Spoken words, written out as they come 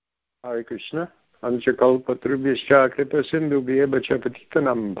Hare Krishna. Anchakalpatrubhyascha kripa sindhubhya cha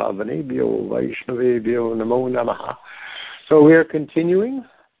patitanam bhavanebhyo vaishnavebhyo namo namaha. So we are continuing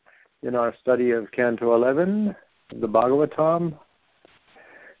in our study of Canto 11, the Bhagavatam,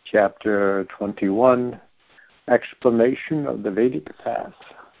 Chapter 21, Explanation of the Vedic Path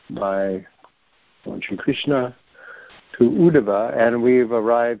by Lord Shri Krishna to Uddhava, and we've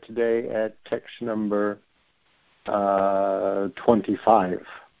arrived today at text number 25.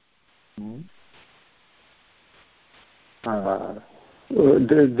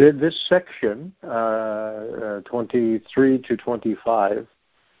 This section, 23 to 25,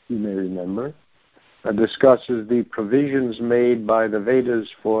 you may remember, discusses the provisions made by the Vedas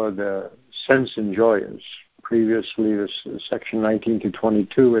for the sense enjoyers. Previously, this section 19 to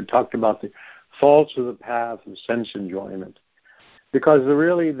 22, it talked about the faults of the path of sense enjoyment. Because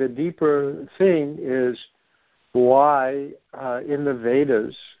really the deeper thing is why in the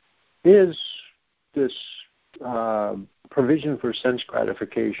Vedas is this provision for sense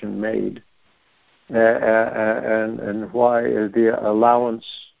gratification made, and why the allowance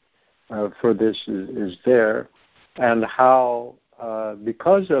for this is there, and how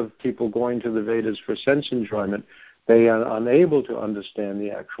because of people going to the Vedas for sense enjoyment, they are unable to understand the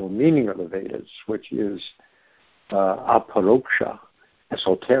actual meaning of the Vedas, which is aparoksha,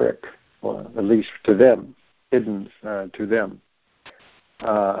 esoteric, or at least to them, hidden to them.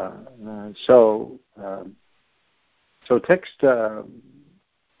 So text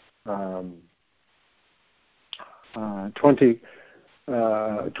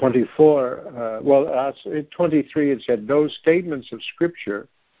 23, it said, those statements of Scripture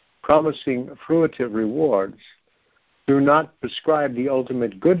promising fruitive rewards do not prescribe the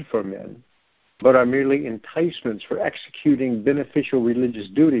ultimate good for men, but are merely enticements for executing beneficial religious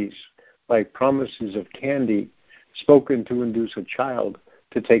duties, like promises of candy spoken to induce a child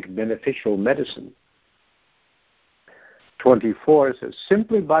to take beneficial medicine. 24 says,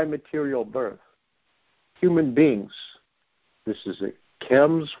 simply by material birth, human beings, this is it,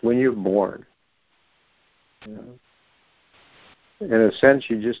 chems when you're born. You know? In a sense,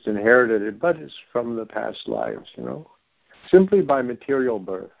 you just inherited it, but it's from the past lives, you know. Simply by material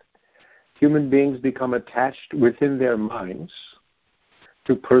birth, human beings become attached within their minds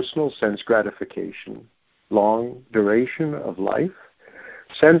to personal sense gratification, long duration of life,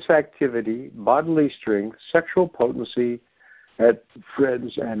 sense activity, bodily strength, sexual potency, at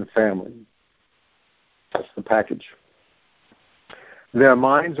friends and family. That's the package. Their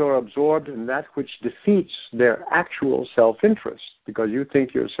minds are absorbed in that which defeats their actual self-interest, because you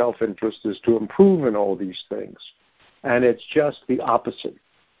think your self-interest is to improve in all these things. And it's just the opposite.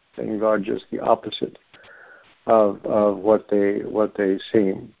 Things are just the opposite of what they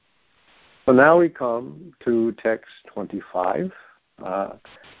seem. So now we come to text 25,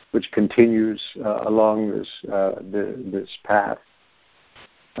 which continues along this path.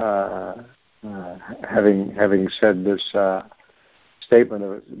 Having said this statement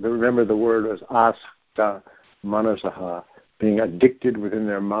of it, remember the word was asta manasaha, being addicted within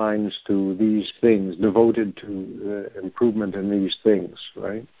their minds to these things, devoted to improvement in these things,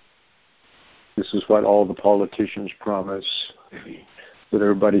 right? This is what all the politicians promise, that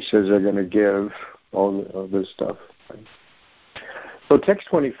everybody says they're going to give, all this stuff. Right? So text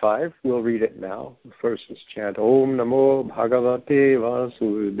 25, we'll read it now. First is chant, Om Namo Bhagavate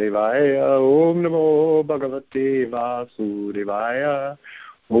Vasudevaya, Om Namo Bhagavate Vasudevaya,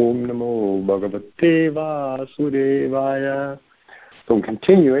 Om Namo Bhagavate Vasudevaya. So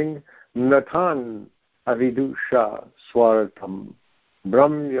continuing, Natan Avidusha Swaratam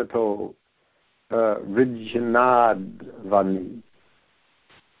Brahmyato Rijnadvani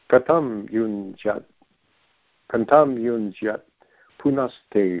Katam Yunjat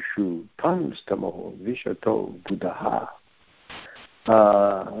Punasteshu Tamstamo Vishato Buddha.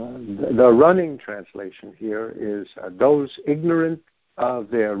 The running translation here is those ignorant of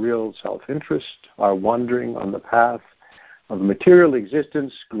their real self-interest are wandering on the path of material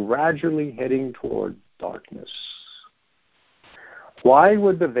existence, gradually heading toward darkness. Why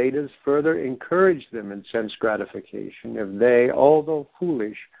would the Vedas further encourage them in sense gratification if they, although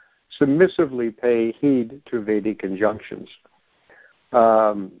foolish, submissively pay heed to Vedic injunctions?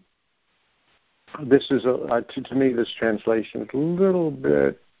 This is, to me, this translation is a little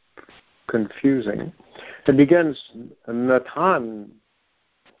bit confusing. It begins, Natan,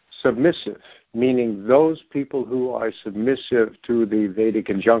 submissive, meaning those people who are submissive to the Vedic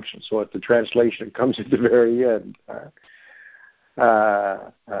injunctions. So at the translation, it comes at the very end.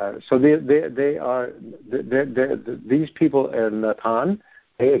 So they are these people in Natan.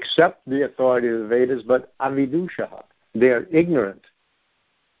 They accept the authority of the Vedas, but avidusha, they are ignorant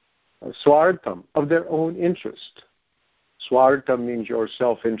swartam, of their own interest. Swartam means your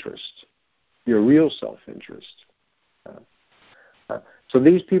self-interest, your real self-interest. So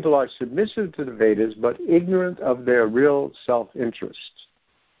these people are submissive to the Vedas, but ignorant of their real self-interest,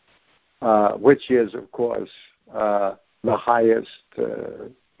 which is, of course, the highest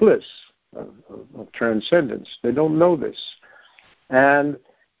bliss of transcendence. They don't know this. And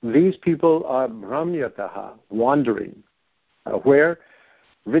these people are brahmyataha, wandering. Where?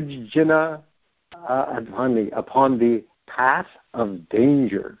 Vijjana advani, upon the path of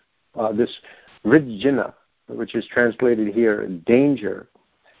danger. This vijjana, which is translated here, danger.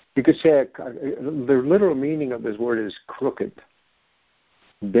 You could say the literal meaning of this word is crooked,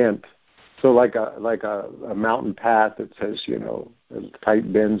 bent. So like a mountain path that says,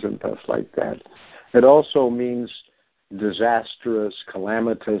 tight bends and stuff like that. It also means disastrous,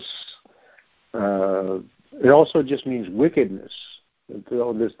 calamitous. It also just means wickedness.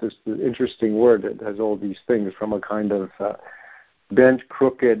 This interesting word that has all these things from a kind of bent,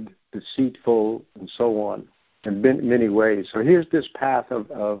 crooked, deceitful, and so on, in many ways. So here's this path of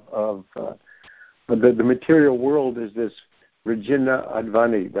the material world is this Vijjana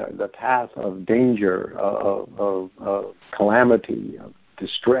Advani, the path of danger, of calamity, of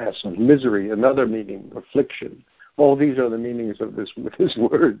distress, of misery, another meaning, affliction. All these are the meanings of this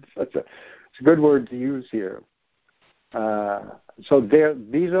word. It's a good word to use here. So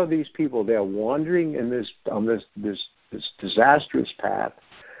these are these people. They are wandering in this disastrous path,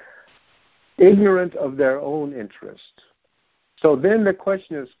 ignorant of their own interest. So then the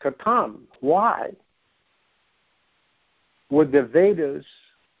question is, katam, why would the Vedas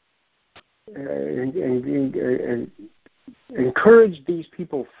encourage these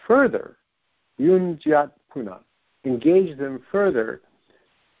people further, yunjat puna, engage them further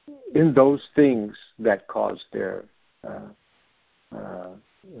in those things that caused their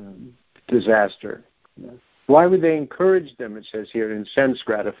disaster? Why would they encourage them, it says here, in sense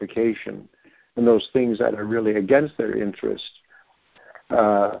gratification, and those things that are really against their interest,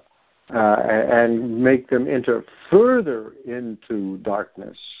 and make them enter further into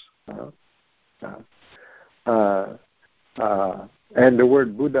darkness? And the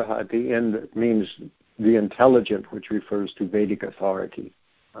word Buddha at the end means the intelligent, which refers to Vedic authority.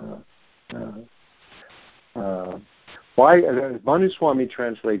 Why? Manuswami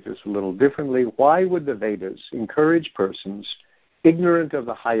translates this a little differently. Why would the Vedas encourage persons ignorant of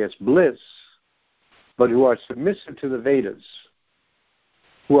the highest bliss, but who are submissive to the Vedas,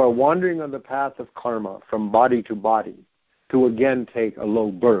 who are wandering on the path of karma from body to body, to again take a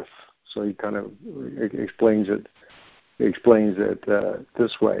low birth? So he kind of explains it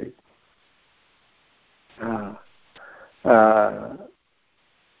this way.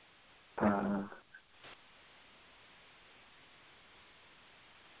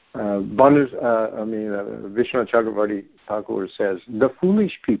 Vishnu Chakravarti Thakur says, the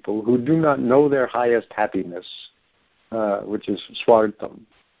foolish people who do not know their highest happiness, which is swartam,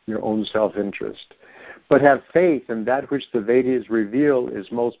 your own self-interest, but have faith in that which the Vedas reveal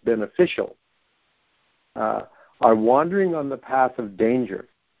is most beneficial, are wandering on the path of danger,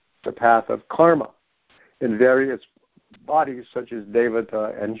 the path of karma, in various bodies such as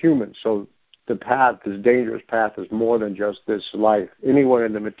Devata and humans. So the path, this dangerous path, is more than just this life. Anywhere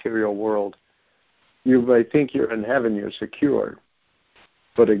in the material world, you may think you're in heaven, you're secure,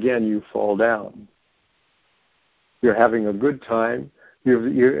 but again, you fall down. You're having a good time.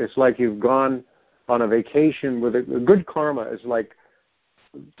 It's like you've gone on a vacation with a good karma is like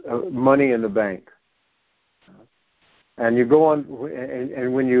money in the bank. And you go on,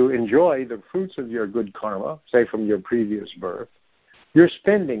 and when you enjoy the fruits of your good karma, say from your previous birth, you're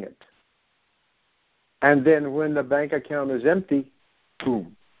spending it. And then when the bank account is empty,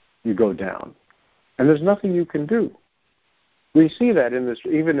 boom, you go down. And there's nothing you can do. We see that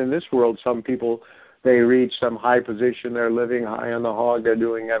even in this world, some people, they reach some high position, they're living high on the hog, they're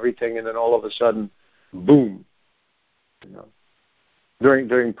doing everything, and then all of a sudden, boom.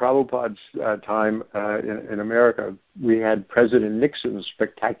 During Prabhupada's time in America, we had President Nixon's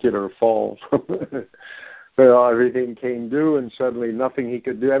spectacular fall. Everything came due, and suddenly nothing he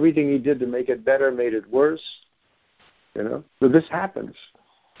could do. Everything he did to make it better made it worse. So this happens.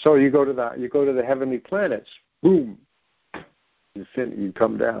 So you go to the heavenly planets, boom, you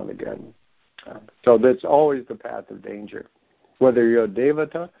come down again. So that's always the path of danger, whether you're a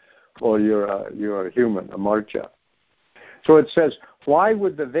devata or you're a human, a marcha. So it says, why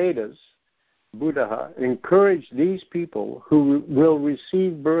would the Vedas, Buddha, encourage these people who will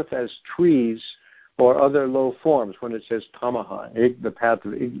receive birth as trees or other low forms? When it says tamaha, the path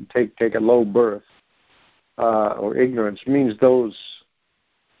of take a low birth or ignorance, means those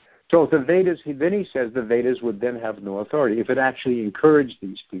So the Vedas, he says the Vedas would then have no authority if it actually encouraged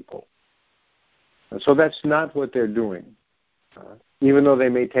these people. So that's not what they're doing, even though they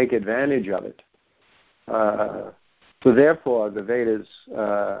may take advantage of it. So therefore, the Vedas,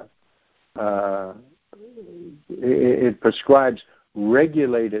 it prescribes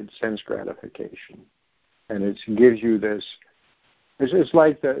regulated sense gratification. And it gives you this. It's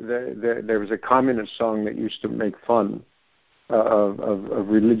like there was a communist song that used to make fun of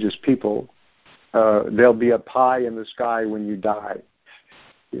religious people. There'll be a pie in the sky when you die.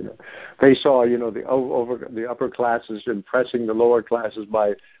 You know, they saw the upper classes impressing the lower classes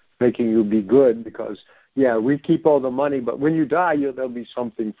by making you be good because we keep all the money, but when you die, there'll be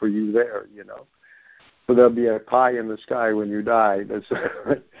something for you there. So there'll be a pie in the sky when you die.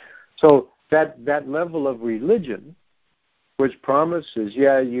 So that level of religion, which promises,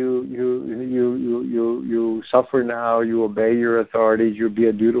 you suffer now, you obey your authorities, you'll be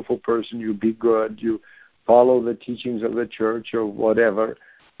a dutiful person, you'll be good, you follow the teachings of the church or whatever,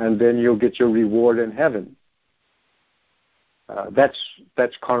 and then you'll get your reward in heaven. That's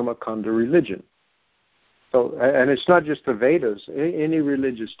karma kanda religion. So, and it's not just the Vedas. Any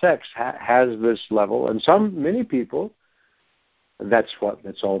religious text has this level, and many people, that's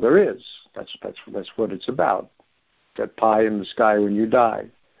all there is. That's what it's about. That pie in the sky when you die.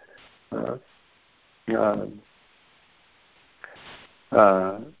 So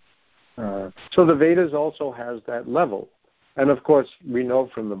the Vedas also has that level. And of course, we know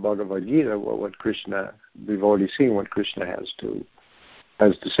from the Bhagavad Gita we've already seen what Krishna has to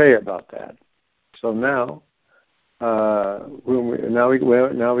say about that. So now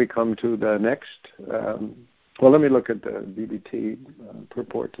we come to the next. Let me look at the BBT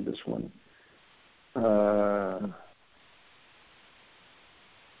purport to this one.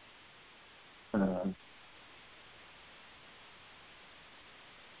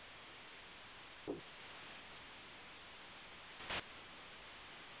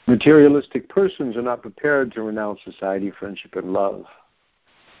 Materialistic persons are not prepared to renounce society, friendship, and love,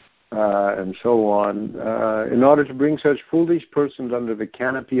 and so on. In order to bring such foolish persons under the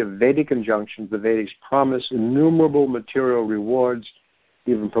canopy of Vedic injunctions, the Vedics promise innumerable material rewards,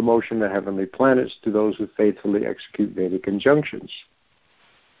 even promotion to heavenly planets to those who faithfully execute Vedic injunctions.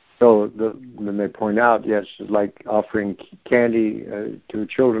 So then they point out, yes, it's like offering candy to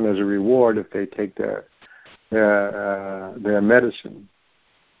children as a reward if they take their medicine.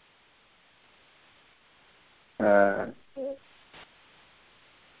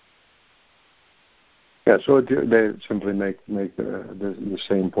 So they simply make the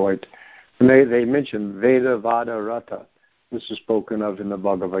same point. And they mention Veda, Vada, Rata. This is spoken of in the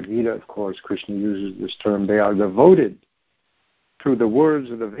Bhagavad Gita. Of course, Krishna uses this term. They are devoted to the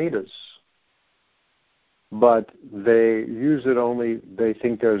words of the Vedas, but they use it only, they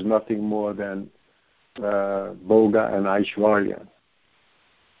think there's nothing more than Bhoga and Aishvarya.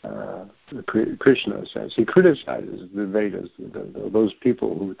 Krishna says, he criticizes the Vedas, those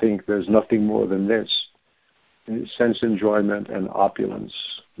people who think there's nothing more than this, sense enjoyment and opulence,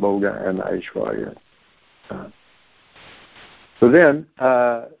 Bhoga and Aishvarya. So then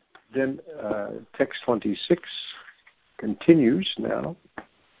text 26 continues now.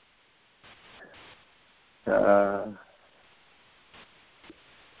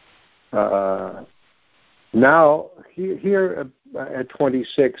 Now, here at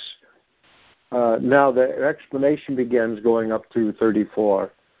 26, now the explanation begins going up to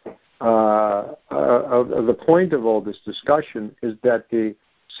 34. The point of all this discussion is that the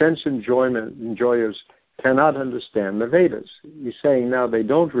sense enjoyers cannot understand the Vedas. He's saying now they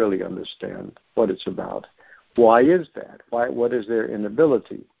don't really understand what it's about. Why is that? What is their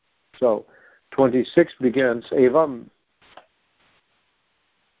inability? So 26 begins, Evam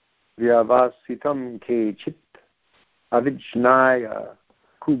vyavasitam kechit avijnaya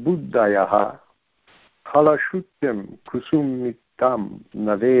kubuddhayaha halashutyam kusumitam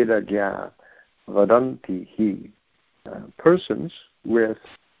naveda gya vadanti hi. Persons with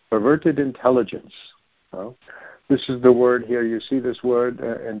perverted intelligence. This is the word here. You see this word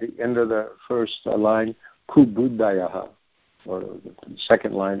at the end of the first line, kubuddhayaha, or the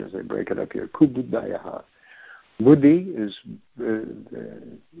second line as they break it up here, kubuddhayaha. Buddhi is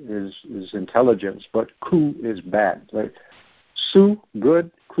intelligence, but ku is bad. Right? Su, good,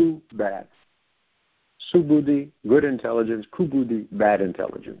 ku, bad. Su buddhi, good intelligence, ku buddhi, bad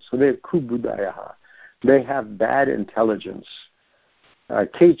intelligence. So they have kubuddhayaha. They have bad intelligence.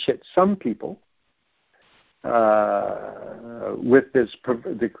 Kechit, some people, with this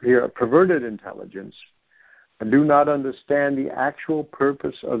perverted intelligence, do not understand the actual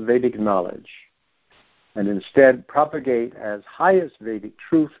purpose of Vedic knowledge, and instead propagate as highest Vedic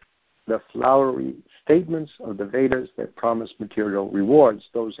truth the flowery statements of the Vedas that promise material rewards.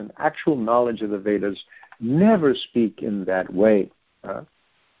 Those in actual knowledge of the Vedas never speak in that way.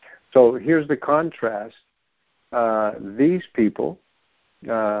 So here's the contrast. These people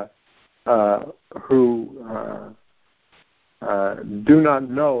who do not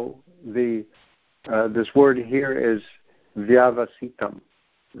know this word here is vyavasitam,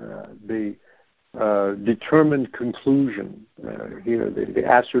 the determined conclusion, here the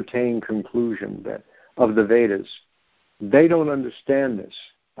ascertained conclusion that of the Vedas. They don't understand this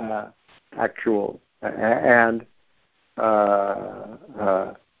actual, and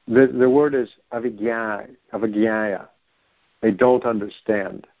the word is avijnaya. They don't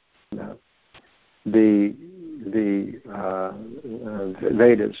understand the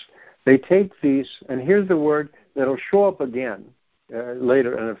Vedas. They take these, and here's the word that'll show up again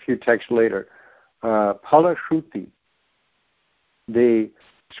later in a few texts later. Palashruti, the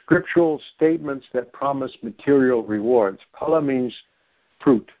scriptural statements that promise material rewards. Pala means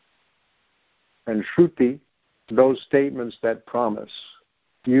fruit, and shruti, those statements that promise.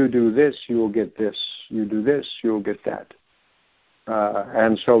 You do this, you will get this. You do this, you will get that.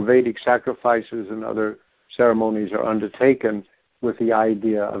 And so Vedic sacrifices and other ceremonies are undertaken with the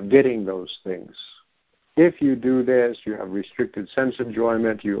idea of getting those things. If you do this, you have restricted sense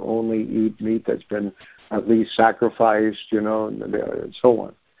enjoyment, you only eat meat that's been at least sacrificed, and so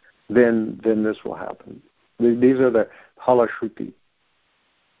on. Then this will happen. These are the halashruti,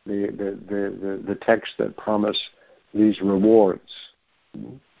 the texts that promise these rewards.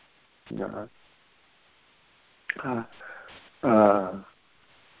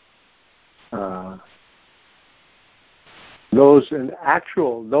 Those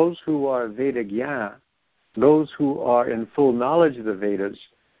who are Vedagya, those who are in full knowledge of the Vedas,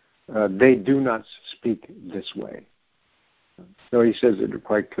 they do not speak this way. So he says it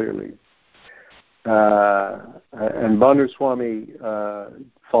quite clearly. And Bhanu Swami,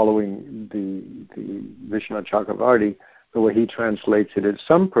 following the Vishwanath Chakravarti, the way he translates it is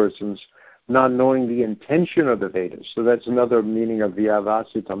some persons not knowing the intention of the Vedas. So that's another meaning of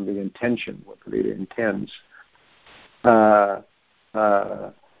vyavasitam, the intention, what the Veda intends.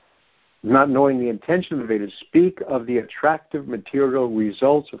 Not knowing the intention of the Vedas, speak of the attractive material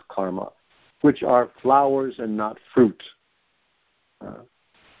results of karma, which are flowers and not fruit.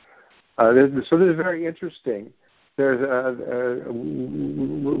 So this is very interesting. There's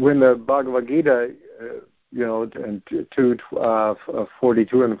when the Bhagavad Gita, in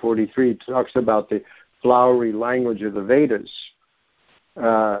 2:42 and 43 talks about the flowery language of the Vedas.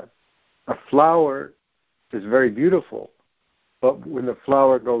 A flower is very beautiful, but when the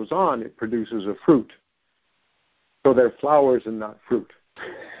flower goes on, it produces a fruit. So they're flowers and not fruit.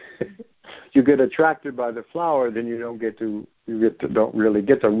 You get attracted by the flower, then you don't really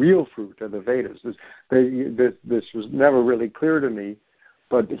get the real fruit of the Vedas. This was never really clear to me,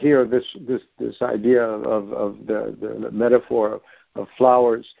 but here this idea of the metaphor of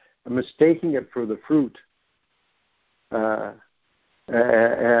flowers, mistaking it for the fruit,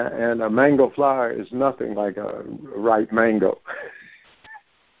 and a mango flower is nothing like a ripe mango.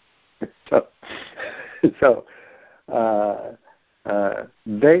 He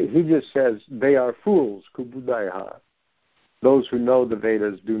just says they are fools, kubudaya. Those who know the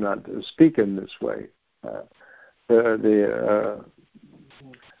Vedas do not speak in this way.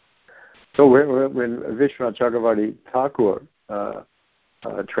 So when Vishwanath Chakravarti Thakur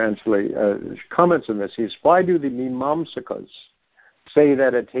comments on this, he says, why do the Mimamsakas say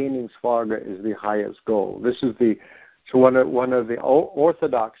that attaining Svarga is the highest goal? This is one of the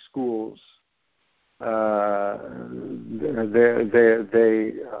orthodox schools. They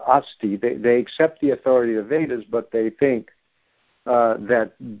accept the authority of Vedas, but they think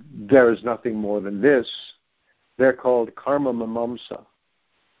that there is nothing more than this. They're called karma mimamsa.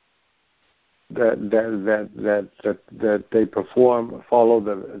 That they follow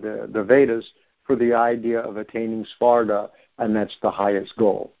the Vedas for the idea of attaining Svarga, and that's the highest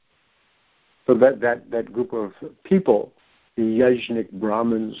goal. So that group of people, the Yajnik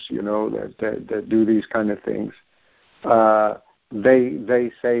Brahmins, that do these kind of things,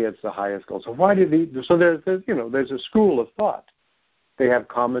 they say it's the highest goal. So why did so there's a school of thought. They have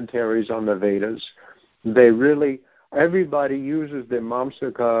commentaries on the Vedas. Everybody uses the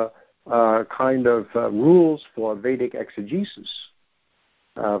Mamsaka kind of rules for Vedic exegesis,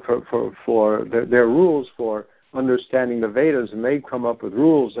 for their rules for understanding the Vedas, and they come up with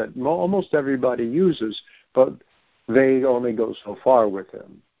rules that almost everybody uses, but they only go so far with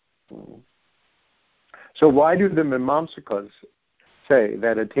them. So why do the Mimamsakas say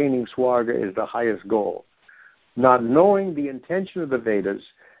that attaining Svarga is the highest goal? Not knowing the intention of the Vedas,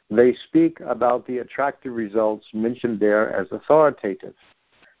 they speak about the attractive results mentioned there as authoritative.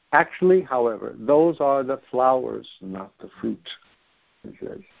 Actually, however, those are the flowers, not the fruit.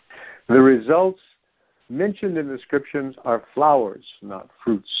 The results mentioned in the descriptions are flowers, not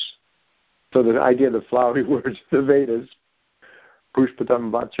fruits. So the idea of the flowery words, the Vedas,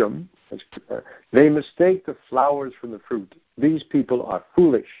 Pushpatam Vacham, they mistake the flowers from the fruit. These people are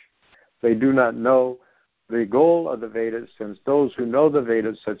foolish. They do not know the goal of the Vedas, since those who know the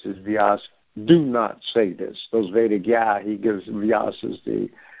Vedas, such as Vyasa, do not say this. Those Vedagya, he gives Vyasa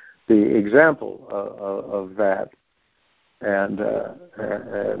the example of that. And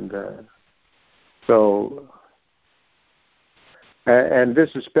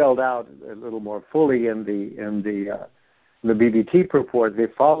this is spelled out a little more fully in the BBT purport. The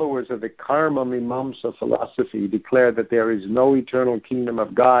followers of the Karma Mimamsa philosophy declare that there is no eternal kingdom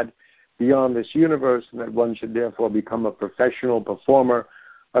of God beyond this universe, and that one should therefore become a professional performer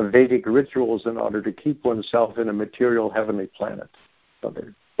of Vedic rituals in order to keep oneself in a material heavenly planet. So they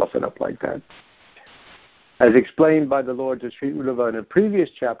buff it up like that. As explained by the Lord to Sri Uddhava in a previous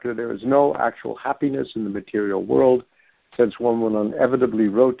chapter, there is no actual happiness in the material world, since one will inevitably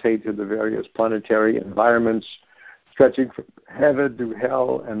rotate to the various planetary environments, stretching from heaven to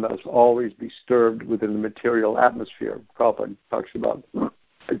hell, and thus always be disturbed within the material atmosphere. Prabhupada talks about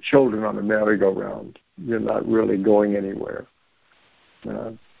children on a merry-go-round. You're not really going anywhere.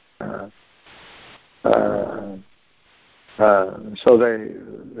 So they,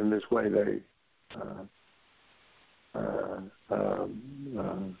 in this way, they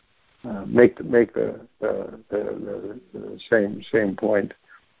make the same point.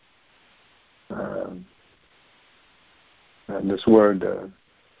 And this word that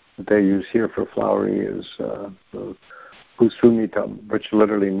they use here for flowery is Pusumitam, which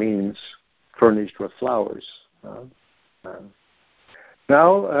literally means furnished with flowers.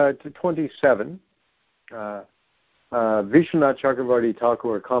 Now to 27. Vishwanath Chakravarti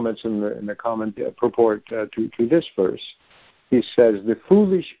Thakur comments in the comment purport to this verse. He says the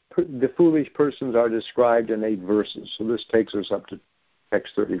foolish persons are described in 8 verses. So this takes us up to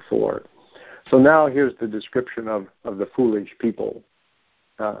text 34. So now here's the description of the foolish people.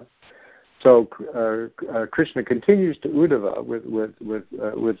 So Krishna continues to Uddhava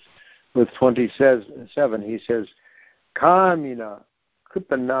with 27. He says, Kamina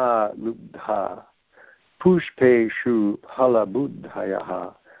kripana lubdha pushpeshu phala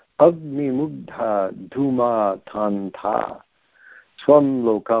buddhayaha agni mugdha dhuma tanta swam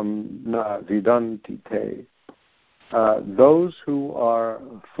lokam na vidanti te. Those who are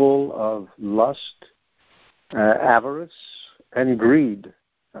full of lust, avarice, and greed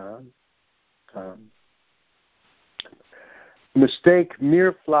mistake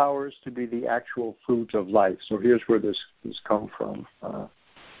mere flowers to be the actual fruit of life. So here's where this comes from.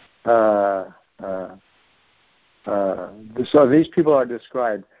 So these people are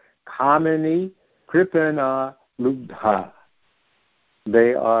described kamini kripana lubdha.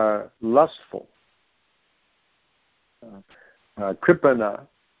 They are lustful. Kripana,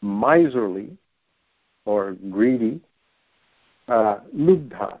 miserly or greedy.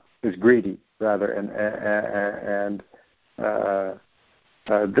 Lubdha is greedy, rather, and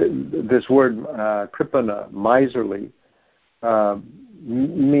this word kripana, miserly,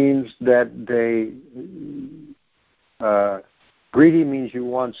 means that they greedy means you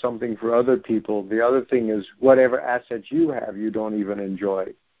want something for other people. The other thing is whatever assets you have, you don't even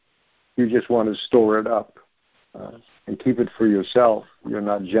enjoy. You just want to store it up and keep it for yourself. You're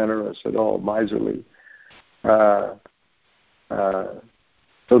not generous at all, miserly. So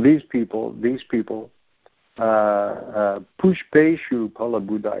these people, pushpeshu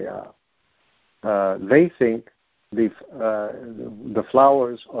palabudaya, they think the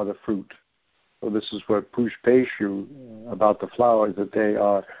flowers are the fruit. So this is where pushpeshu, about the flowers, that they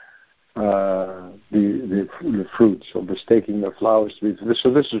are the fruit. So mistaking the flowers to be. So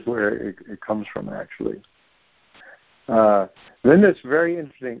this is where it comes from, actually. Then it's very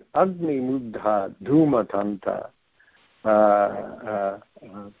interesting. Agni mugdha dhumatanta.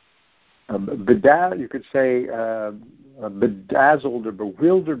 You could say bedazzled or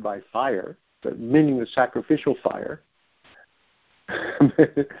bewildered by fire, meaning the sacrificial fire.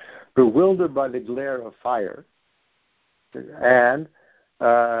 Bewildered by the glare of fire, and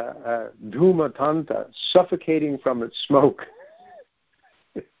dhumatanta, suffocating from its smoke.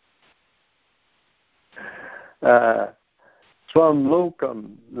 Swam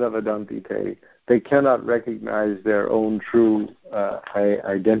lokam levadanti te. They cannot recognize their own true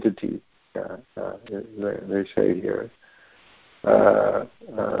identity, they say here.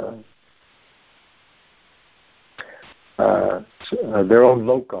 their own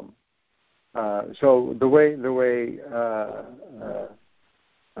locum. So the way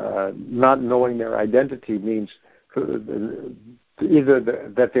not knowing their identity means either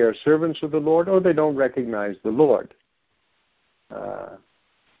that they are servants of the Lord or they don't recognize the Lord.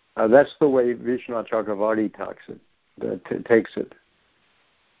 That's the way Vishwanath Chakravarti takes it.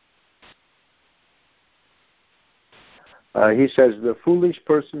 He says the foolish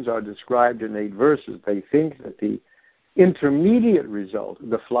persons are described in 8 verses. They think that the intermediate result,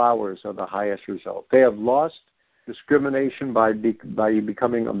 the flowers, are the highest result. They have lost discrimination by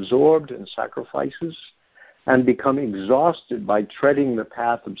becoming absorbed in sacrifices and become exhausted by treading the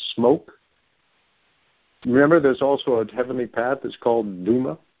path of smoke. Remember, there's also a heavenly path. It's called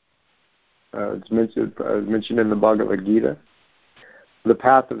Duma. It's mentioned in the Bhagavad Gita. The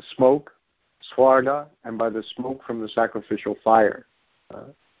path of smoke, Swarga, and by the smoke from the sacrificial fire.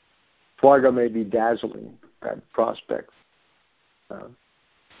 Swarga may be dazzling, that prospect.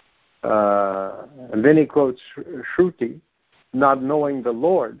 And then he quotes Shruti, not knowing the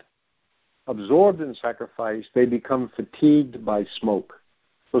Lord, absorbed in sacrifice, they become fatigued by smoke.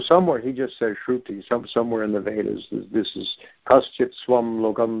 So somewhere he just says Shruti, somewhere in the Vedas, this is Kaschit Swam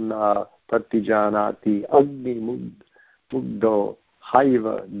Lokam Na Prattijanati Agni Mugdo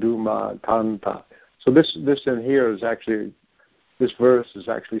Haiva Duma Tanta. So this in here is actually, this verse is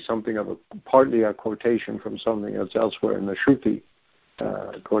actually something of partly a quotation from something that's elsewhere in the Shruti,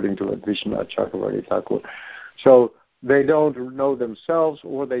 according to Vishwanath Chakravarti Thakur. So they don't know themselves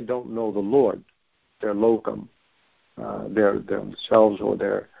or they don't know the Lord, their locum, their themselves or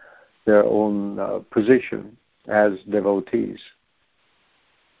their own position as devotees.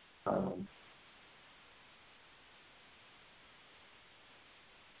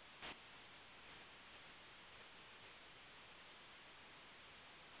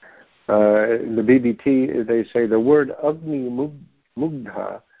 In the BBT, they say the word Agni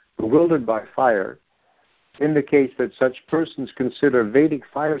Mugdha, bewildered by fire, indicates that such persons consider Vedic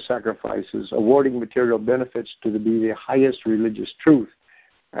fire sacrifices awarding material benefits to be the highest religious truth,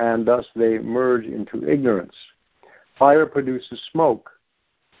 and thus they merge into ignorance. Fire produces smoke,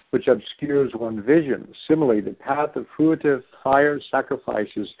 which obscures one's vision. Similarly, the path of fruitive fire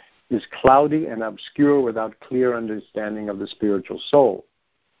sacrifices is cloudy and obscure without clear understanding of the spiritual soul.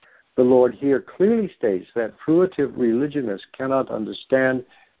 The Lord here clearly states that fruitive religionists cannot understand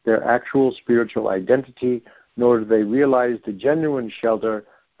their actual spiritual identity, nor do they realize the genuine shelter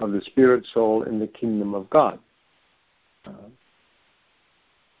of the spirit soul in the kingdom of God.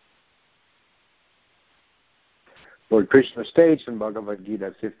 Lord Krishna states in Bhagavad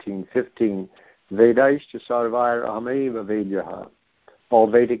Gita 15:15, Vedaischa sarvair ahameva vedyaha. All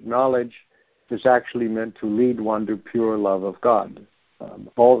Vedic knowledge is actually meant to lead one to pure love of God.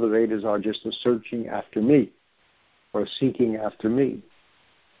 All the Vedas are just a searching after me, or seeking after me.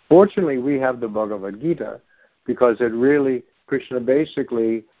 Fortunately, we have the Bhagavad Gita, because it really, Krishna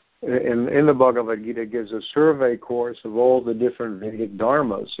basically, in the Bhagavad Gita, gives a survey course of all the different Vedic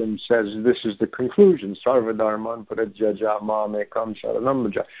dharmas and says this is the conclusion, sarva dharman parajyaja mamekam sharanam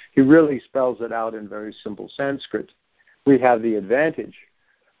bhaja. He really spells it out in very simple Sanskrit. We have the advantage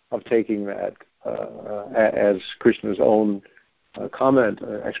of taking that as Krishna's own comment,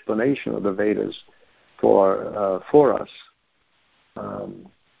 explanation of the Vedas for us.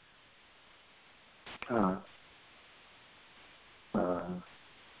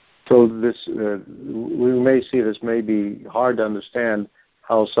 So this, we may see this may be hard to understand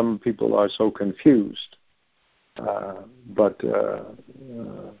how some people are so confused, but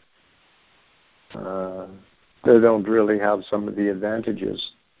they don't really have some of the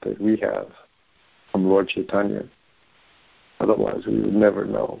advantages that we have from Lord Chaitanya. Otherwise, we would never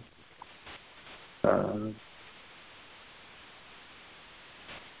know.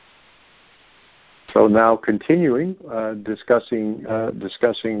 So now, continuing discussing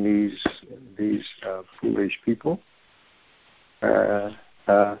these foolish people.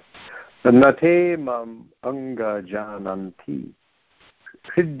 Nate mam anga jananti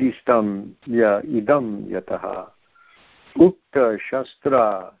kriddistam ya idam yataha ukta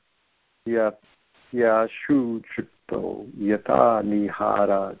shastra ya shu chitto yata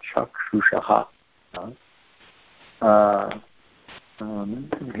nihara chakshushaha.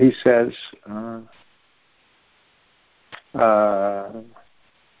 He says, the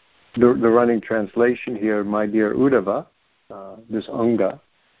running translation here, my dear Uddhava, this Anga,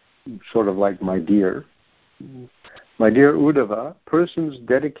 sort of like my dear Uddhava, persons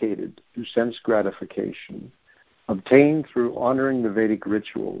dedicated to sense gratification, obtained through honoring the Vedic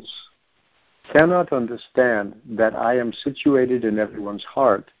rituals, cannot understand that I am situated in everyone's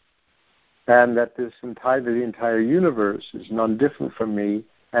heart, and that the entire universe is none different from me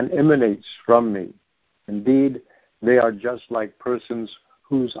and emanates from me. Indeed, they are just like persons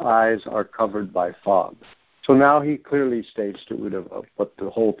whose eyes are covered by fog. So now he clearly states to Uddhava what the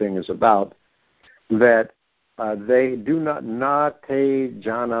whole thing is about, that they do not te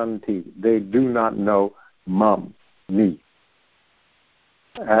jananti, they do not know mam, me.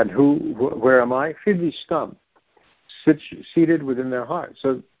 And where am I? Hridistam, seated within their heart.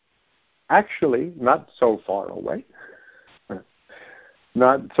 So actually, not so far away,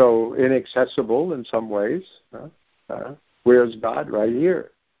 not so inaccessible in some ways. Where's God? Right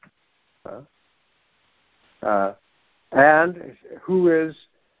here. And who is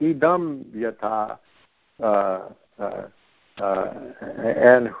idam yata,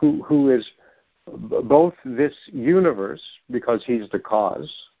 and who is both this universe, because he's the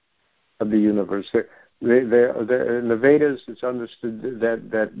cause of the universe. In the Vedas, it's understood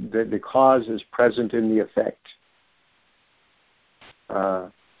that the cause is present in the effect.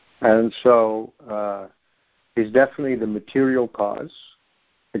 And so he's definitely the material cause.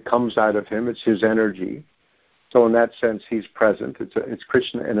 It comes out of him. It's his energy. So in that sense, he's present. It's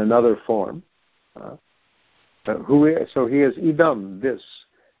Krishna in another form. So he is idam, this,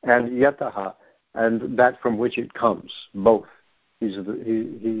 and yataha, and that from which it comes, both. He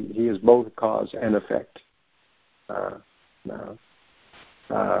is both cause and effect.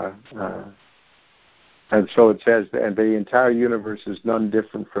 And so it says, and the entire universe is none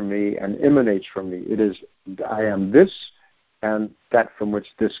different from me and emanates from me. It is, I am this, and that from which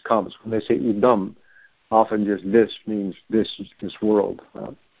this comes. When they say idam, often just this means this world.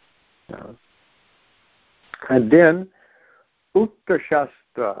 And then, Utta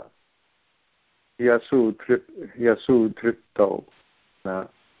Shastra Yasu Tripto.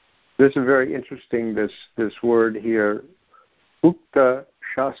 This is very interesting, this word here, Ukta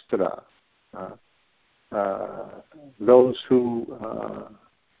Shastra. Those who,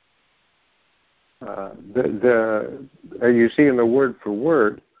 you see in the word for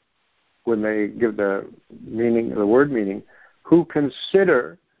word, when they give the word meaning, who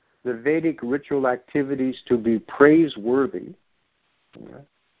consider the Vedic ritual activities to be praiseworthy,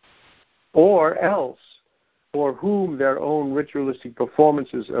 or else for whom their own ritualistic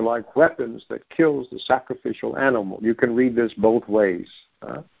performances are like weapons that kills the sacrificial animal. You can read this both ways.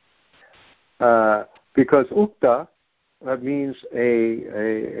 Because ukta means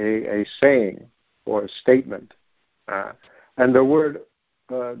a saying or a statement. And the word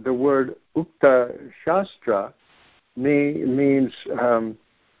ukta shastra means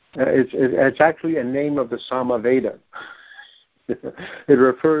it's actually a name of the Samaveda. It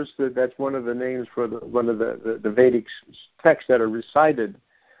refers to, that's one of the names for one of the Vedic texts that are recited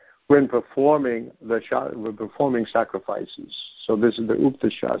when performing sacrifices. So this is the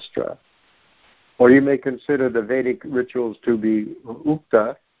Ukta Shastra. Or you may consider the Vedic rituals to be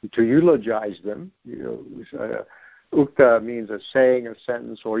ukta, to eulogize them. Ukta means a saying, a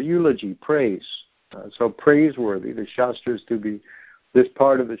sentence, or eulogy, praise. So praiseworthy. The Shastras to be, this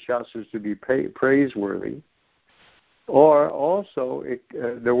part of the Shastras to be praiseworthy. Or also,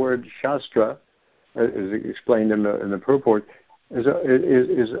 the word Shastra, as explained in the purport,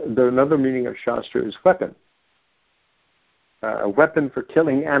 another meaning of Shastra is weapon. A weapon for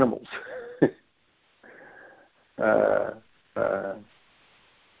killing animals. So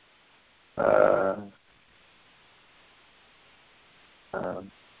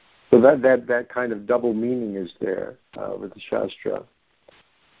that kind of double meaning is there with the Shastra.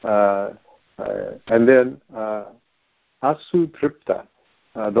 And then asutripta.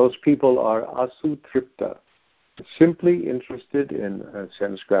 Those people are asutripta, simply interested in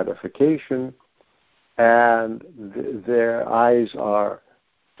sense gratification, and their eyes are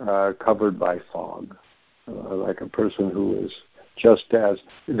covered by fog, like a person who is just as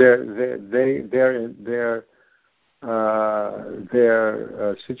their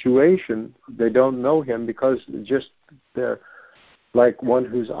situation. They don't know him because just they're like one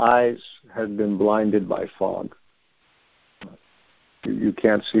whose eyes had been blinded by fog. You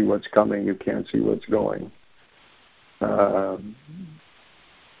can't see what's coming. You can't see what's going.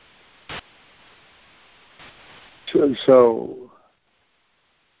 So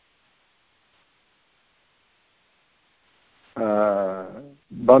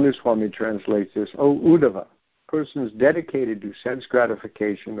Bhanuswami translates this: O Uddhava, persons dedicated to sense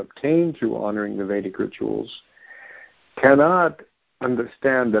gratification obtained through honoring the Vedic rituals cannot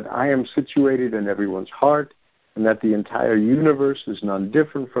understand that I am situated in everyone's heart, and that the entire universe is none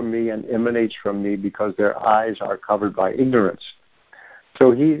different from me and emanates from me, because their eyes are covered by ignorance.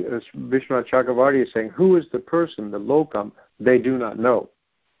 So Vishwanath Chakravarti is saying, who is the person, the lokam, they do not know.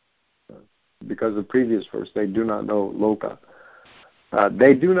 because the previous verse, they do not know Loka.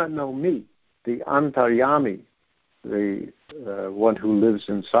 They do not know me, the Antaryami, the one who lives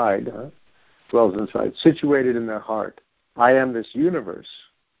inside, dwells inside, situated in their heart. I am this universe.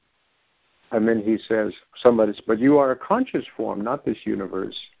 And then he says, but you are a conscious form, not this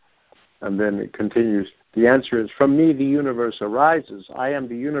universe. And then it continues, the answer is, from me the universe arises. I am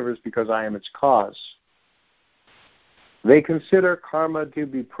the universe because I am its cause. They consider karma to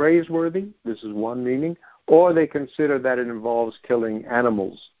be praiseworthy, this is one meaning, or they consider that it involves killing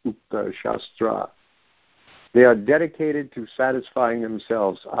animals, Ukta Shastra. They are dedicated to satisfying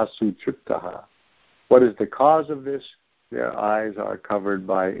themselves, Asutriptaha. What is the cause of this? Their eyes are covered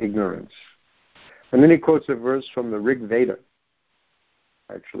by ignorance. And then he quotes a verse from the Rig Veda.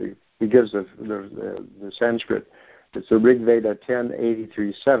 Actually, he gives the Sanskrit. It's the Rig Veda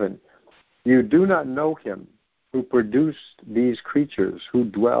 10:83-7. You do not know him who produced these creatures, who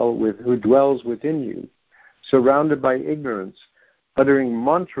dwells within you, surrounded by ignorance, uttering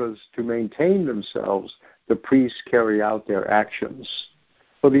mantras to maintain themselves. The priests carry out their actions.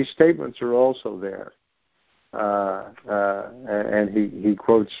 So these statements are also there. And he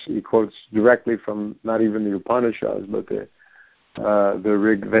quotes directly from not even the Upanishads, but the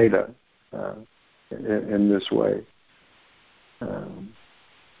Rig Veda in this way.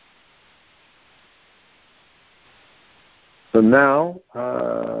 So now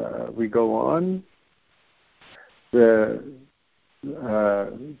we go on. The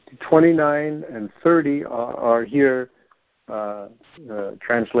 29 and 30 are here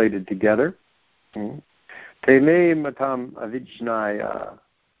translated together. Te me matam avijnaya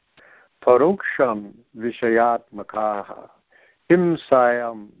paroksham vishayatmakaha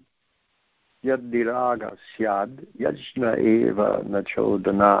himsayam yaddiraga syad yajna eva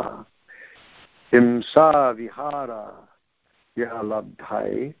nachodana himsa vihara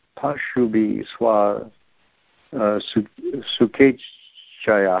yalabdhai pashubi swa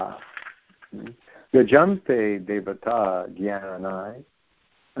sukechaya yajante devata jnanai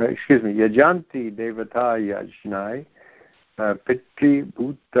Yajanti Devata Yajnai Pitri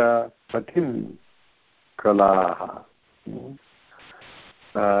Bhuta Patim Kalaha.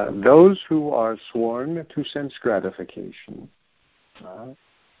 Those who are sworn to sense gratification.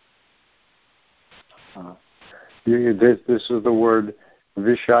 This is the word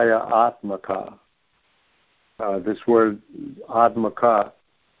Vishaya Atmaka. This word Atmaka,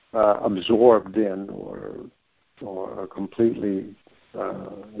 absorbed in or completely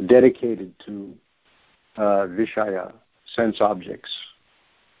dedicated to Vishaya, sense objects.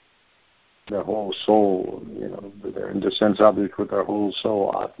 Their whole soul, they're into sense objects with their whole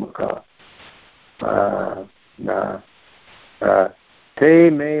soul, Atmaka. Te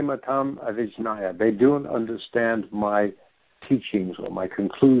me matam avijnaya. They don't understand my teachings or my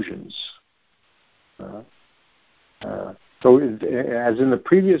conclusions. So as in the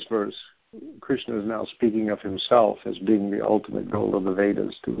previous verse, Krishna is now speaking of himself as being the ultimate goal of the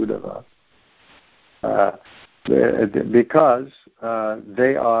Vedas to Uddhava. Because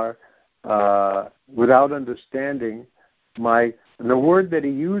they are without understanding and the word that he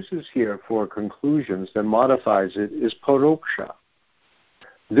uses here for conclusions that modifies it is paroksha.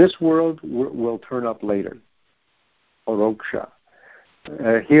 This world will turn up later. Paroksha.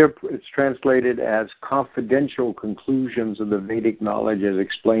 Here it's translated as confidential conclusions of the Vedic knowledge as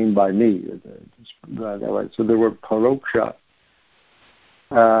explained by me. So the word paroksha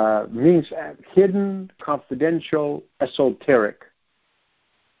means hidden, confidential, esoteric.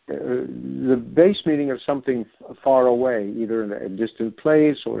 The base meaning of something far away, either in a distant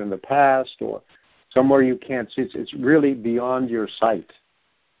place or in the past or somewhere you can't see. It's really beyond your sight,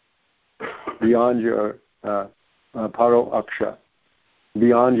 beyond your paroksha.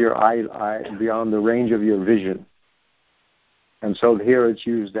 Beyond your eye, beyond the range of your vision. And so here it's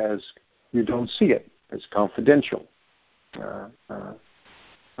used as you don't see it. It's confidential. So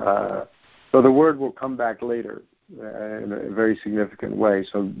the word will come back later in a very significant way.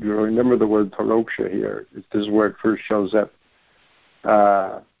 So you remember the word paroksha here. This is where it first shows up.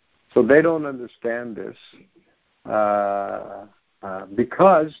 So they don't understand this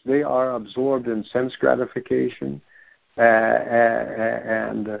because they are absorbed in sense gratification.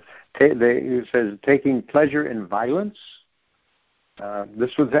 It says taking pleasure in violence.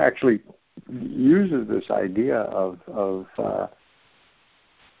 This was actually uses this idea of that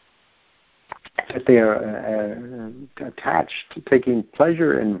they are attached to taking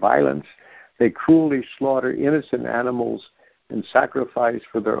pleasure in violence. They cruelly slaughter innocent animals and sacrifice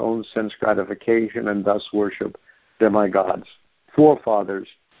for their own sense gratification, and thus worship demigods, forefathers,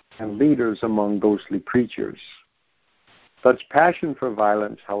 and leaders among ghostly creatures. Such passion for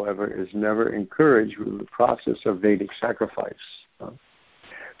violence, however, is never encouraged with the process of Vedic sacrifice.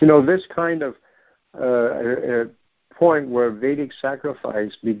 This kind of point where Vedic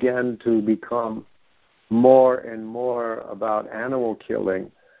sacrifice began to become more and more about animal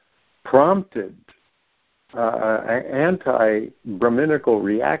killing prompted an anti-Brahminical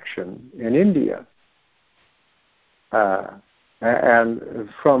reaction in India. And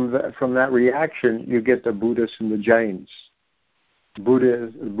from that reaction, you get the Buddhists and the Jains.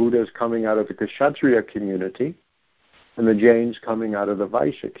 Buddha is coming out of the Kshatriya community, and the Jains coming out of the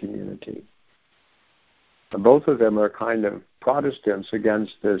Vaishya community. And both of them are kind of Protestants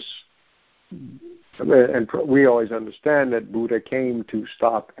against this. And we always understand that Buddha came to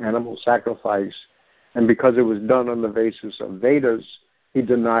stop animal sacrifice, and because it was done on the basis of Vedas, he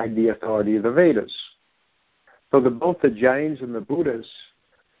denied the authority of the Vedas. So both the Jains and the Buddhists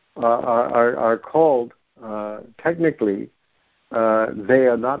are called, technically, they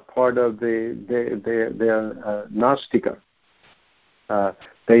are not part of they are Nastika.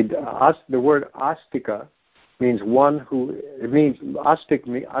 The word Astika means one who, it means, Asti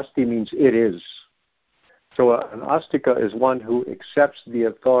means it is. So an Astika is one who accepts the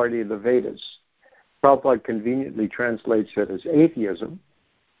authority of the Vedas. Prabhupada conveniently translates it as atheism.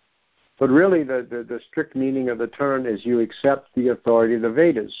 But really the strict meaning of the term is you accept the authority of the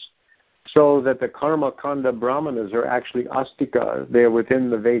Vedas. So that the Karma Kanda Brahmanas are actually Astika. They're within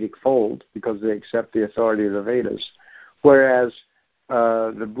the Vedic fold because they accept the authority of the Vedas. Whereas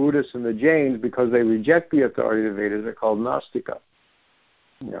the Buddhists and the Jains, because they reject the authority of the Vedas, are called Nastika.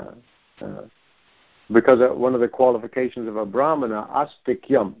 Because one of the qualifications of a Brahmana,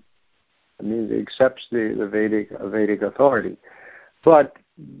 Astikyam, it means it accepts the Vedic authority. But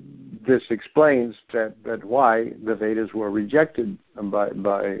this explains that why the Vedas were rejected by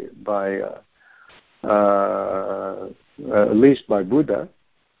at least by Buddha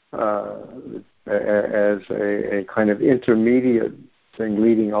as a kind of intermediate thing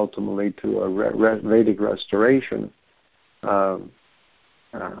leading ultimately to a Vedic restoration.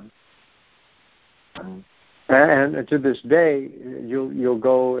 And to this day, you'll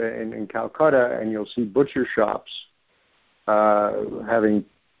go in Calcutta and you'll see butcher shops having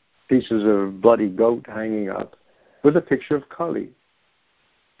pieces of bloody goat hanging up with a picture of Kali,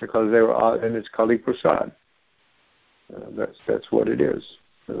 because they were, and it's Kali Prasad. That's what it is.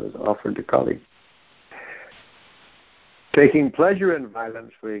 It was offered to Kali. Taking pleasure in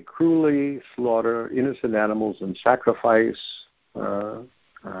violence, they cruelly slaughter innocent animals and sacrifice. And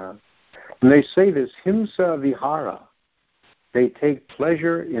they say this, himsa vihara. They take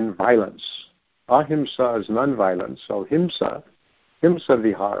pleasure in violence. Ahimsa is non-violence, so himsa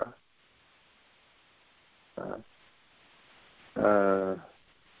vihara.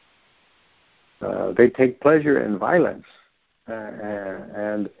 They take pleasure in violence,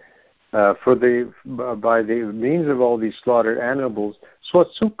 and by the means of all these slaughtered animals,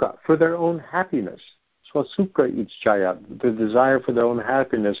 swasukha, for their own happiness. Swasukha ichchaya, the desire for their own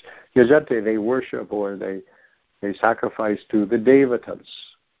happiness. Yajate, they worship or they sacrifice to the devatas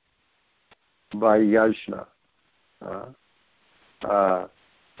by yajna. To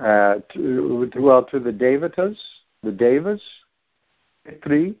the devatas, the devas,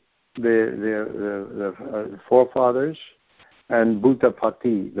 Pitri, the forefathers, and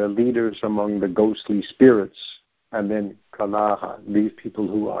Bhutapati, the leaders among the ghostly spirits, and then Kalaha, these people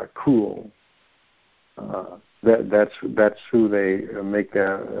who are cruel. That's who they make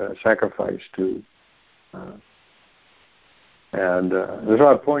their sacrifice to. And as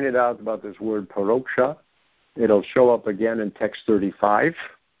I pointed out about this word paroksha, it'll show up again in text 35,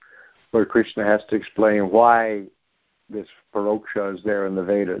 where Krishna has to explain why this paroksha is there in the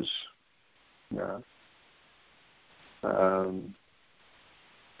Vedas.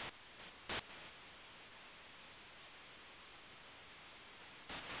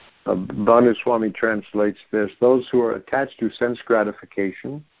 Bhanu Swami translates this, those who are attached to sense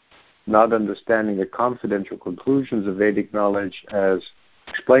gratification, not understanding the confidential conclusions of Vedic knowledge as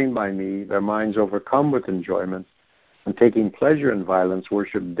explained by me, their minds overcome with enjoyment, and taking pleasure in violence,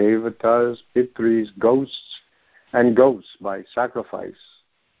 worship devatas, pitris, ghosts by sacrifice,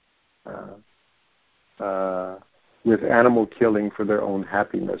 with animal killing for their own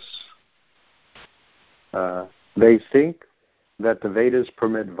happiness. They think that the Vedas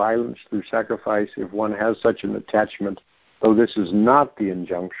permit violence through sacrifice if one has such an attachment, though this is not the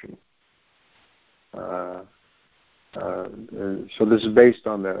injunction. So this is based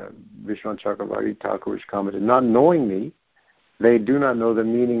on the Vishwanath Chakravarti Thakur's commented, not knowing me, they do not know the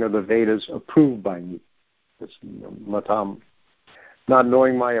meaning of the Vedas approved by me. That's matam. Not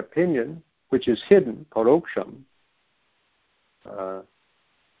knowing my opinion, which is hidden, paroksham,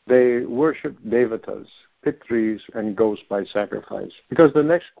 they worship devatas, pitris, and ghosts by sacrifice. Because the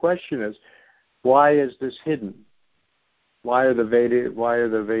next question is, why is this hidden? Why are the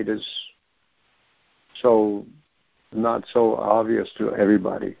Vedas so not so obvious to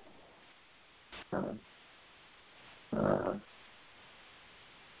everybody?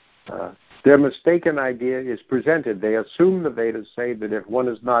 Their mistaken idea is presented. They assume the Vedas say that if one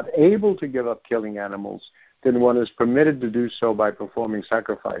is not able to give up killing animals, then one is permitted to do so by performing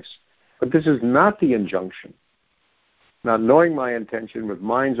sacrifice. But this is not the injunction. Not knowing my intention, with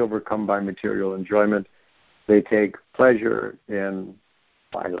minds overcome by material enjoyment, they take pleasure in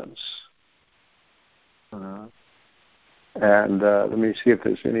violence. And let me see if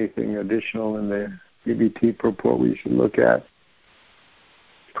there's anything additional in the BBT purport we should look at.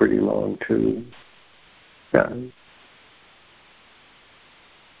 Pretty long too. Yeah.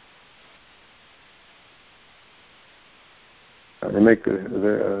 They make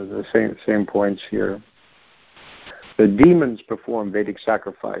the same points here. The demons perform Vedic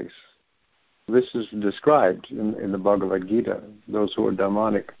sacrifice. This is described in the Bhagavad Gita. Those who are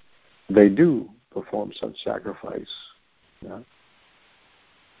demonic, they do perform such sacrifice. Yeah.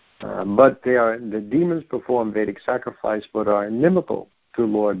 But the demons perform Vedic sacrifice, but are inimical to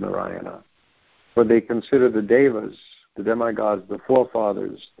Lord Narayana. For they consider the devas, the demigods, the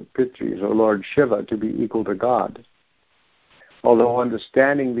forefathers, the pitris, or Lord Shiva to be equal to God. Although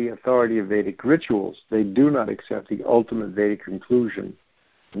understanding the authority of Vedic rituals, they do not accept the ultimate Vedic conclusion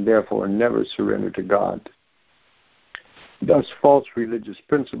and therefore never surrender to God. Thus, false religious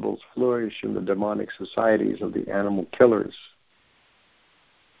principles flourish in the demonic societies of the animal killers.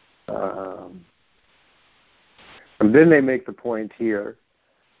 And then they make the point here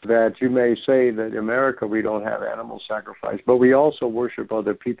that you may say that in America we don't have animal sacrifice, but we also worship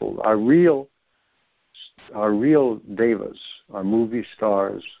other people. Our real devas, our movie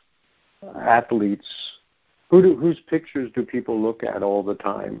stars, athletes, whose pictures do people look at all the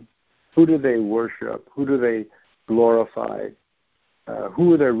time? Who do they worship? Who do they glorify?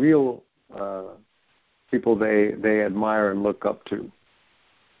 Who are the real people they admire and look up to?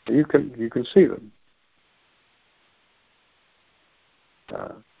 You can see them.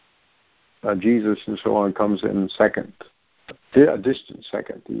 Jesus and so on comes in second, a distant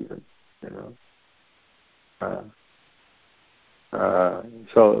second even, you know.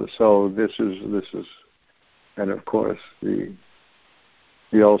 So this is, and of course we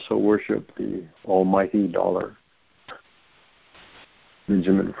also worship the almighty dollar.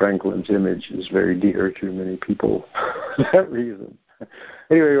 Benjamin Franklin's image is very dear to many people for that reason.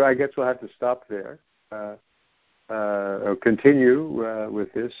 Anyway, I guess we'll have to stop there. Continue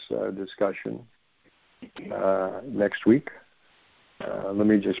with this discussion next week. Let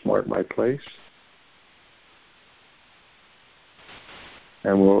me just mark my place,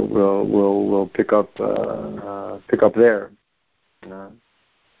 and we'll pick up there.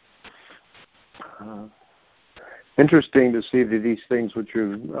 Interesting to see that these things which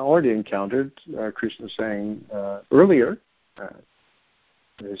we've already encountered, Krishna saying earlier,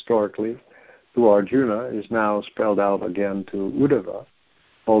 historically, to Arjuna, is now spelled out again to Uddhava,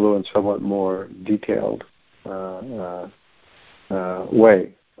 although in somewhat more detailed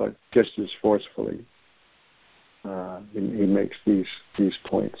way, but just as forcefully. He makes these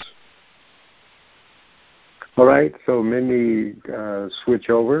points. All right, so Mindy, switch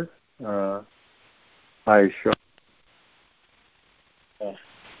over. I shall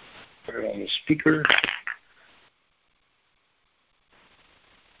put it on the speaker.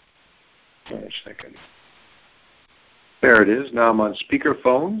 Wait a second. There it is. Now I'm on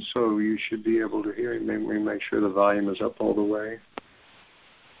speakerphone, so you should be able to hear it. Maybe we make sure the volume is up all the way.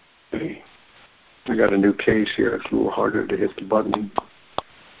 I got a new case here. It's a little harder to hit the button.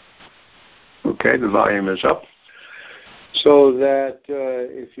 Okay, the volume is up. So that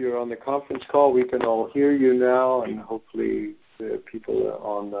if you're on the conference call, we can all hear you now, and hopefully the people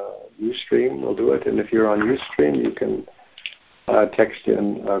on Ustream will do it. And if you're on Ustream, you can text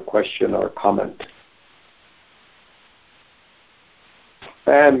in a question or comment.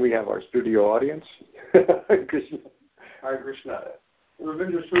 And we have our studio audience. Krishna. Hi, Krishna.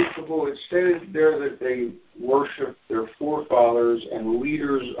 Ravindra Prabhu, it stated there that they worship their forefathers and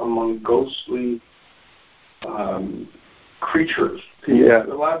leaders among ghostly creatures. Can you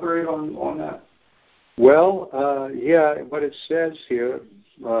elaborate on that? Well, what it says here,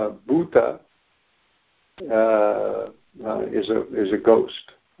 Bhuta is a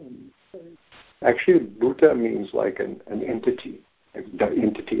ghost. Actually, Bhuta means like an entity. Like the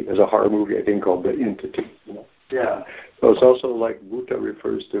entity. There's a horror movie I think called The Entity. You know? Yeah. So it's also like Bhuta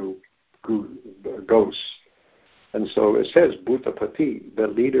refers to ghosts. And so it says Bhutapati, the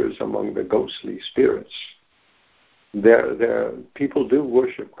leaders among the ghostly spirits. People do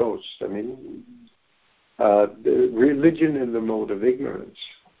worship ghosts. I mean, the religion in the mode of ignorance.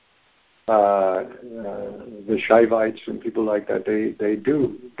 The Shaivites and people like that, they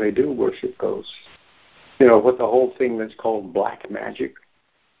do worship ghosts. You know, what the whole thing that's called black magic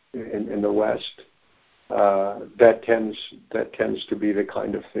in the West, that tends to be the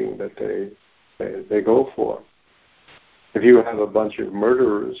kind of thing that they go for. If you have a bunch of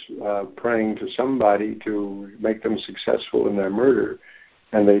murderers praying to somebody to make them successful in their murder,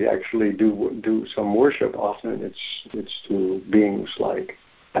 and they actually do some worship, often it's to beings like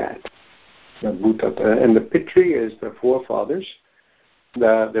that. And the Pitri is the forefathers.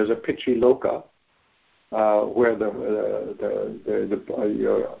 There's a Pitri Loka where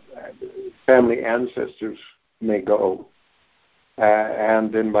your family ancestors may go,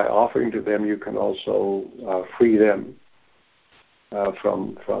 and then by offering to them, you can also free them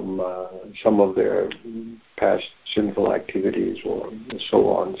from some of their past sinful activities or so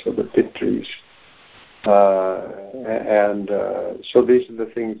on. So the Pitris. So these are the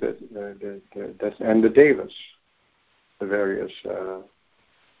things that and the Devas, the various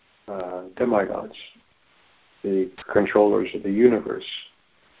demigods, the controllers of the universe,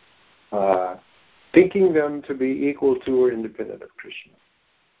 thinking them to be equal to or independent of Krishna.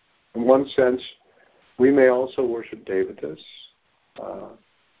 In one sense, we may also worship Devatas.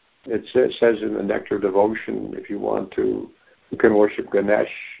 It says in the Nectar Devotion, if you want to, you can worship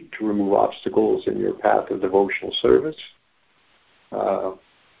Ganesh to remove obstacles in your path of devotional service.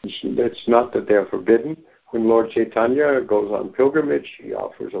 It's not that they're forbidden. When Lord Chaitanya goes on pilgrimage, he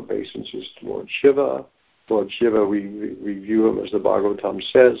offers obeisances to Lord Shiva. Lord Shiva, we view him, as the Bhagavatam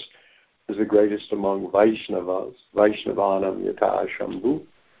says, as the greatest among Vaishnavas, Vaishnavanam Yata Shambhu.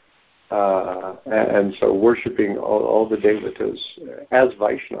 And so worshipping all the Devatas as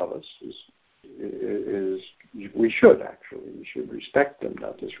Vaishnavas is we should respect them,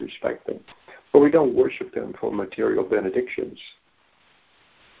 not disrespect them. But we don't worship them for material benedictions.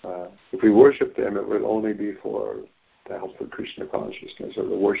 If we worship them, it would only be for the help of Krishna consciousness, or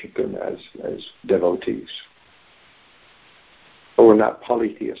to worship them as devotees. But we're not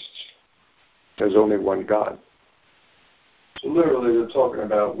polytheists. There's only one God. So literally, they're talking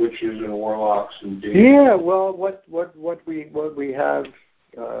about witches and warlocks and demons. Yeah, well, what we have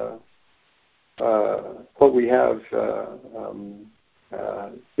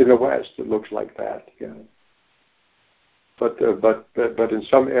in the West, it looks like that. Yeah. But in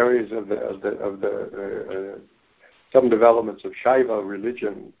some areas of the some developments of Shaiva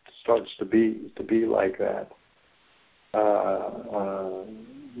religion starts to be like that.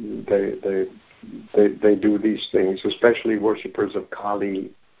 They do these things, especially worshippers of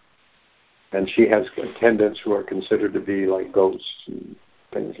Kali, and she has attendants who are considered to be like ghosts and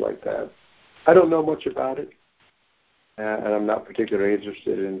things like that. I don't know much about it, and I'm not particularly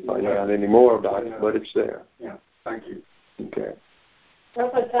interested in finding out any more about it, but it's there. Yeah, thank you. Okay.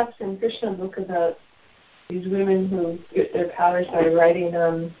 Prabhupada talks in Krishna book about these women who get their powers by writing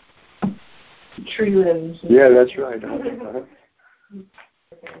on tree limbs. Yeah, that's right. Uh-huh.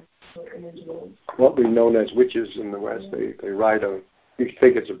 What we know as witches in the West, they ride you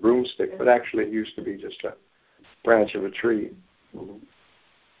think it's a broomstick, but actually it used to be just a branch of a tree. Mm-hmm.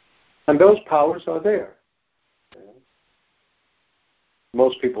 And those powers are there.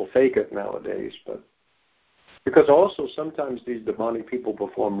 Most people fake it nowadays, but because also sometimes these demonic people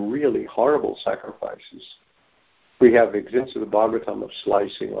perform really horrible sacrifices. We have examples of the Bhagavatam of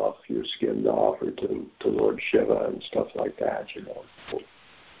slicing off your skin to offer to Lord Shiva and stuff like that,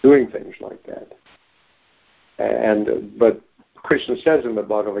 doing things like that. But Krishna says in the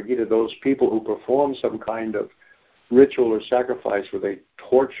Bhagavad Gita, those people who perform some kind of ritual or sacrifice where they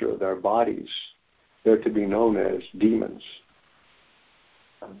torture their bodies, they're to be known as demons.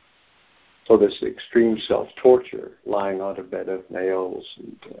 So this extreme self-torture, lying on a bed of nails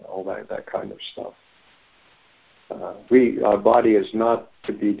and all that kind of stuff. Our body is not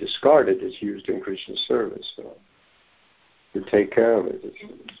to be discarded. It's used in Krishna's service. So to take care of it,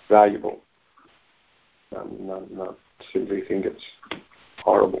 it's valuable. Not simply think it's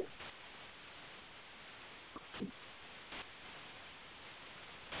horrible.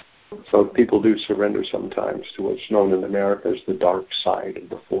 So people do surrender sometimes to what's known in America as the dark side of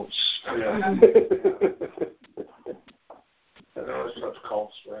the force. Yeah. There are such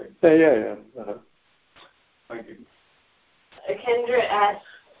cults, right? Yeah. Uh-huh. Thank you. Kendra asks,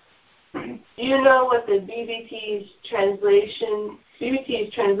 do you know what the BBT's translation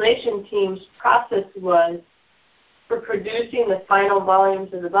team's process was for producing the final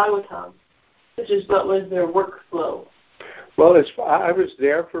volumes of the Bhagavatam? What was their workflow? Well, I was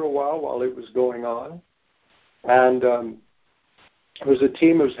there for a while it was going on, and it was a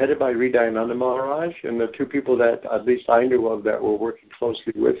team that was headed by Hridayananda Maharaj, and the two people that at least I knew of that were working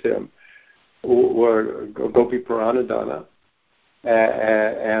closely with him were Gopi Puranadana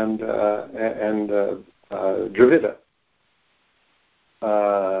and Dravida.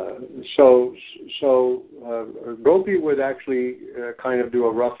 So Gopi would actually kind of do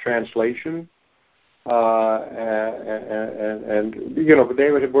a rough translation, and but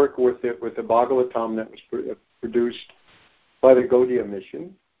they would work with the Bhagavatam that was produced by the Gaudiya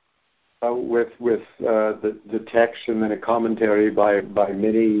mission, with the text and then a commentary by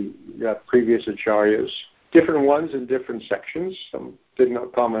many previous acharyas, different ones in different sections. Some did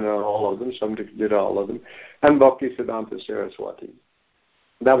not comment on all of them, some did all of them, and Bhaktisiddhanta Saraswati.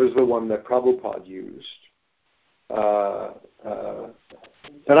 That was the one that Prabhupada used.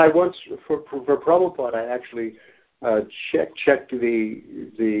 And I once, for Prabhupada, I actually checked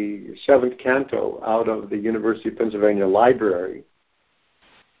the seventh canto out of the University of Pennsylvania library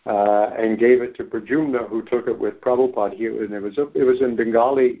and gave it to Pradyumna, who took it with Prabhupada here. And it was in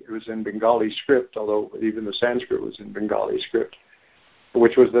Bengali. It was in Bengali script, although even the Sanskrit was in Bengali script,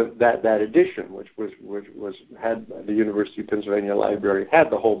 which was that edition, which had the University of Pennsylvania library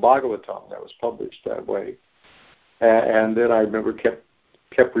had the whole Bhagavatam that was published that way. And then I remember kept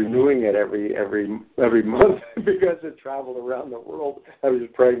renewing it every month because it traveled around the world. I was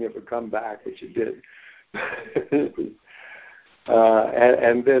praying it would come back, which it did.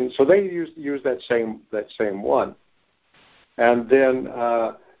 And then so they used that same one, and then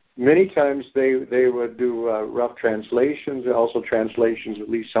many times they would do rough translations, also translations, at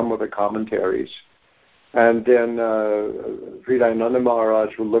least some of the commentaries. And then Hridayananda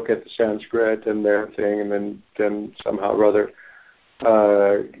Maharaj would look at the Sanskrit and their thing, and then somehow or other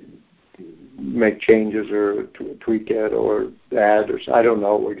make changes or tweak it or add, or I don't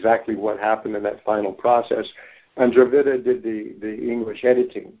know exactly what happened in that final process. And Dravida did the English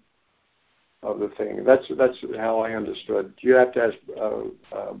editing of the thing. That's how I understood. You have to ask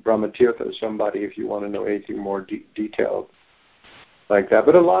Brahmatirtha or somebody if you want to know anything more detailed like that.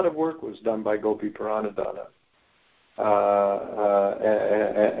 But a lot of work was done by Gopi Puranadana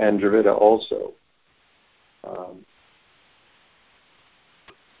and Dravida also.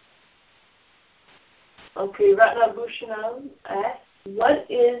 Okay, Ratnabhushanam asks, what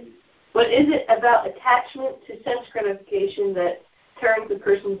is it about attachment to sense gratification that turns a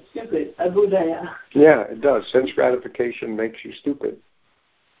person stupid? Abudaya. Yeah, it does. Sense gratification makes you stupid.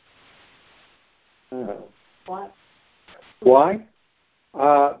 Why?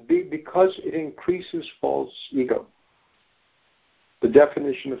 Because it increases false ego. The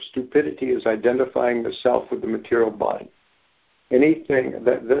definition of stupidity is identifying the self with the material body. Anything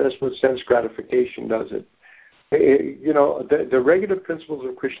that's what sense gratification does. The regular principles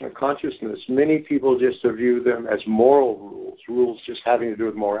of Krishna consciousness, many people just view them as moral rules just having to do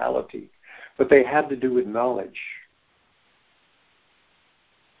with morality, but they have to do with knowledge.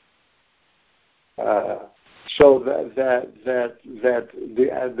 So the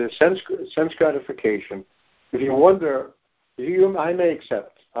sense gratification. If you wonder, I may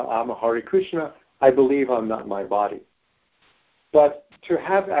accept I'm a Hare Krishna. I believe I'm not my body. But to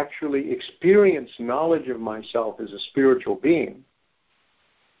have actually experienced knowledge of myself as a spiritual being,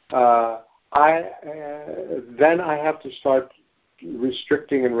 then I have to start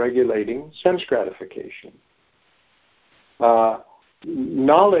restricting and regulating sense gratification.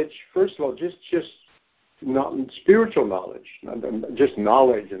 Knowledge, first of all, just not spiritual knowledge, just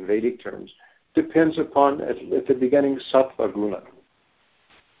knowledge in Vedic terms, depends upon, at the beginning, sattva guna.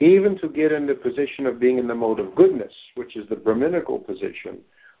 Even to get in the position of being in the mode of goodness, which is the Brahminical position,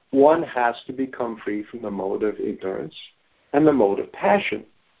 one has to become free from the mode of ignorance and the mode of passion.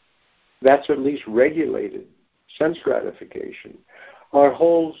 That's at least regulated sense gratification. Our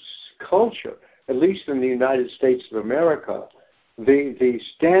whole culture, at least in the United States of America, the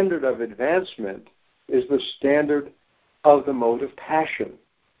standard of advancement is the standard of the mode of passion.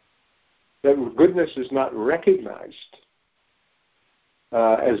 That goodness is not recognized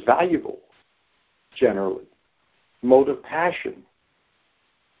as valuable, generally. Mode of passion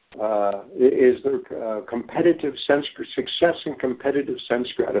is the competitive success and competitive sense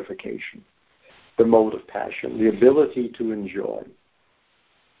gratification. The mode of passion, the ability to enjoy.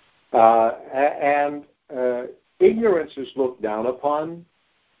 And ignorance is looked down upon,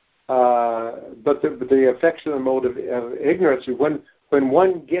 but the effects of the mode of ignorance, when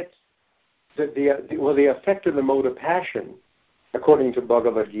one gets the effect of the mode of passion, according to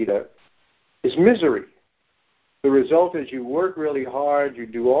Bhagavad Gita, is misery. The result is you work really hard, you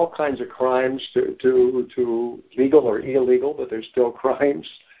do all kinds of crimes to legal or illegal, but they're still crimes,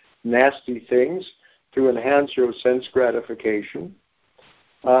 nasty things, to enhance your sense gratification.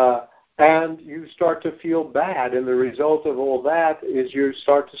 And you start to feel bad, and the result of all that is you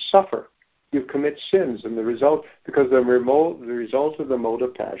start to suffer. You commit sins, and the result, because the result of the mode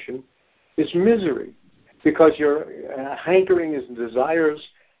of passion is misery, because your hankerings and desires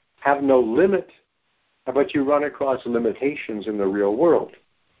have no limit, but you run across limitations in the real world,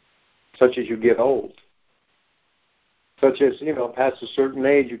 such as you get old, such as, past a certain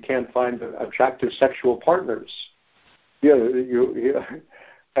age, you can't find attractive sexual partners.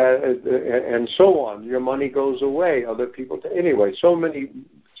 And so on. Your money goes away. Other people. Anyway, so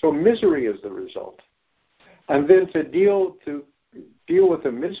misery is the result. And then to deal with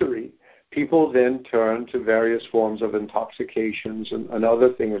the misery, people then turn to various forms of intoxications and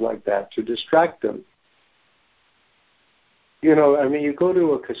other things like that to distract them. You go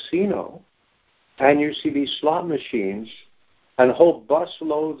to a casino and you see these slot machines and whole bus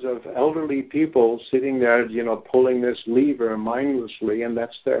loads of elderly people sitting there, pulling this lever mindlessly, and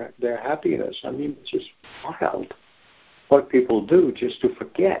that's their happiness. It's just wild what people do just to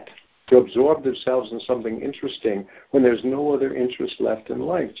forget, to absorb themselves in something interesting when there's no other interest left in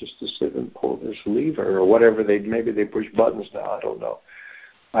life, just to sit and pull this lever or whatever. Maybe they push buttons now, I don't know.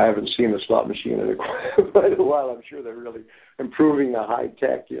 I haven't seen a slot machine in quite a while. I'm sure they're really improving the high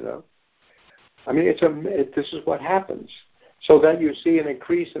tech, this is what happens. So that you see an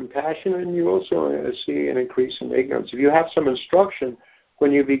increase in passion, and you also see an increase in ignorance. If you have some instruction,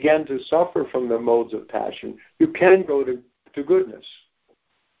 when you begin to suffer from the modes of passion, you can go to goodness.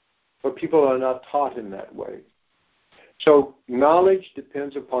 But people are not taught in that way. So knowledge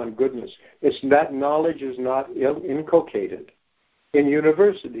depends upon goodness. It's that knowledge is not inculcated in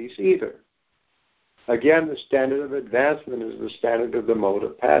universities either. Again, the standard of advancement is the standard of the mode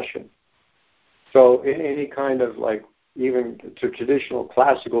of passion. So in any kind of even to traditional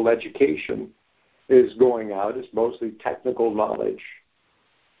classical education is going out. It's mostly technical knowledge.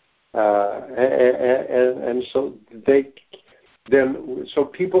 And so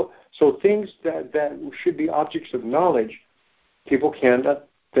things that should be objects of knowledge, people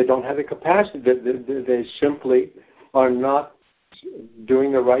they don't have the capacity. They simply are not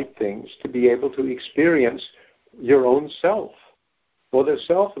doing the right things to be able to experience your own self, or the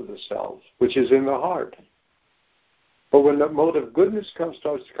self of the self, which is in the heart. But when the mode of goodness starts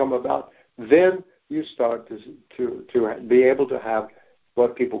to come about, then you start to be able to have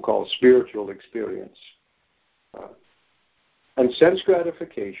what people call spiritual experience. And sense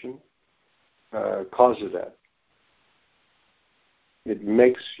gratification causes that. It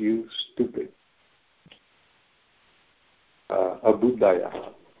makes you stupid.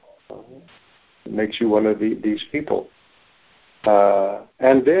 Abuddhaya. It makes you one of these people.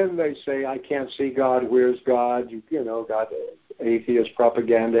 And then they say, I can't see God. Where's God? God, atheist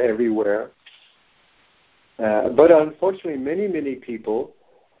propaganda everywhere. But unfortunately, many people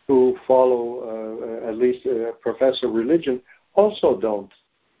who follow, at least profess a religion, also don't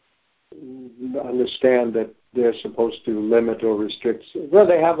understand that they're supposed to limit or restrict. Well,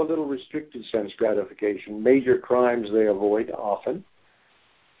 they have a little restricted sense gratification. Major crimes they avoid often.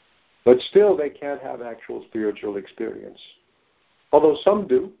 But still, they can't have actual spiritual experience. Although some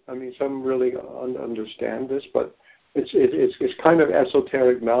do. Some really understand this, but it's kind of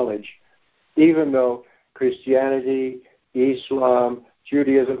esoteric knowledge, even though Christianity, Islam,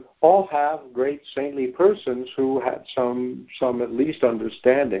 Judaism all have great saintly persons who had some at least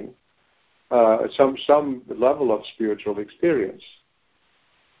understanding, some level of spiritual experience.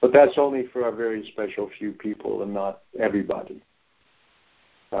 But that's only for a very special few people and not everybody.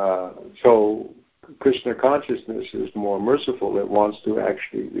 So Krishna consciousness is more merciful. It wants to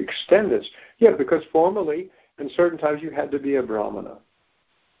actually extend this. Yeah, because formerly, in certain times, you had to be a Brahmana.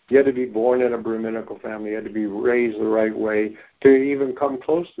 You had to be born in a Brahminical family. You had to be raised the right way to even come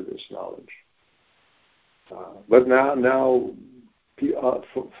close to this knowledge. But now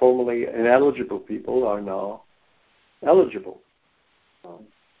formerly ineligible people are now eligible.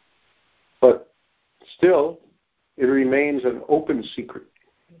 But still, it remains an open secret.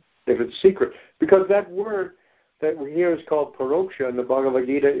 If it's secret, because that word that we hear is called paroksha in the Bhagavad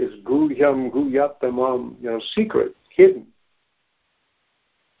Gita is guhyam guyattamam, secret, hidden.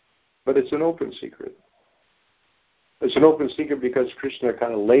 But it's an open secret. It's an open secret because Krishna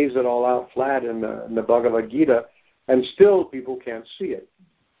kind of lays it all out flat in the Bhagavad Gita, and still people can't see it.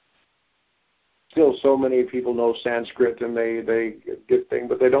 Still, so many people know Sanskrit and they get things,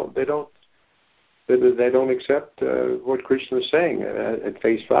 but they don't accept what Krishna is saying at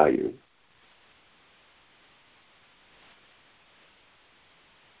face value.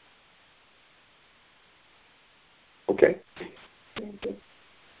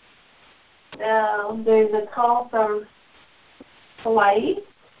 call from Hawaii.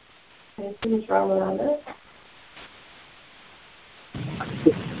 I assume it's Ramananda.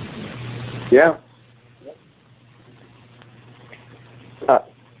 Yeah.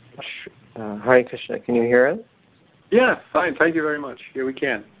 Hare Krishna, can you hear us? Yeah, fine. Thank you very much. Here we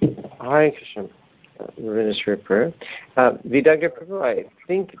can. Hare Krishna. Minister of Prayer. Vidagya Prabhu, I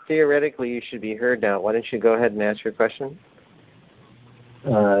think theoretically you should be heard now. Why don't you go ahead and ask your question?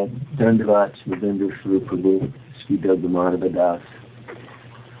 Dandavat Sridhar Prabhu, Vidagya Madhava Das.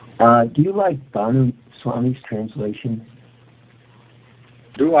 Do you like Bhanu Swami's translation?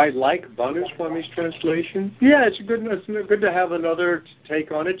 Do I like Bhanu Swami's translation? Yeah, it's good to have another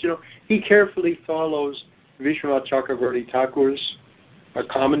take on it. You know, he carefully follows Vishwanath Chakravarti Thakur's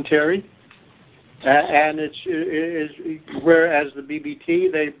commentary, and it's whereas the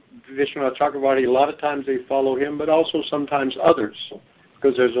BBT, Vishwanath Chakravarti, a lot of times they follow him, but also sometimes others,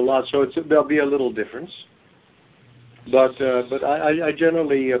 because there's a lot. So there'll be a little difference. But I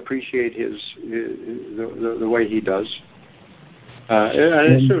generally appreciate the way he does.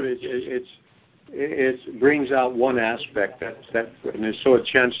 And it brings out one aspect and so a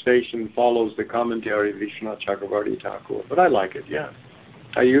chant station follows the commentary of Vishwanath Chakravarti Thakur. But I like it, yeah.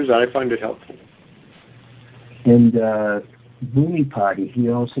 I use it. I find it helpful. And Bhumipati, he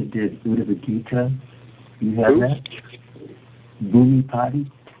also did Uddhava Gita. You have that? Bhumipati.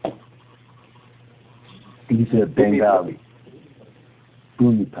 He's a Bengali.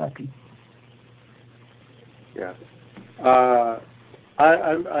 Bhumipati. Yeah.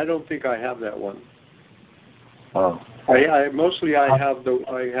 I don't think I have that one. Oh. I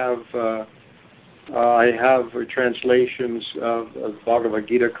have translations of Bhagavad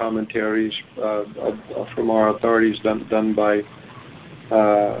Gita commentaries from our authorities done by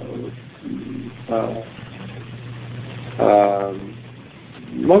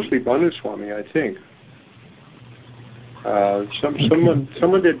mostly Bhanu Swami, I think.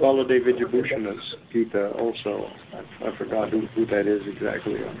 Someone did Baladev Vidyabhushana's Gita also. I forgot who that is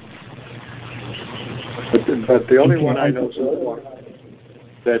exactly. But the only one I know so far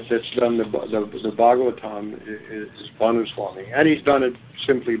that's done the Bhagavatam is Bhanu Swami, and he's done it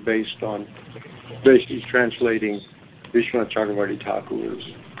simply based on he's translating Vishwanath Chakravarti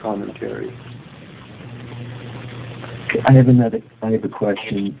Thakur's commentary. I have a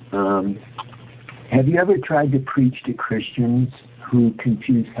question. Have you ever tried to preach to Christians who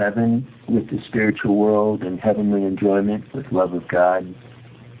confuse heaven with the spiritual world and heavenly enjoyment with love of God?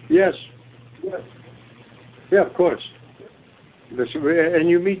 Yes. Yeah, of course. And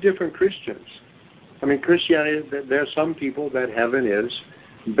you meet different Christians. I mean, Christianity, there are some people that heaven is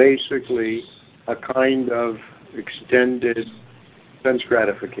basically a kind of extended sense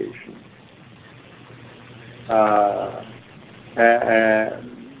gratification.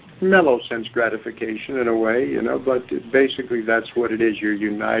 Mellow sense gratification in a way, you know, but basically that's what it is. You're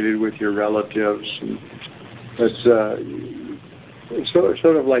united with your relatives, and it's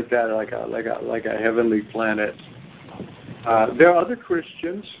sort of like that, like a heavenly planet. There are other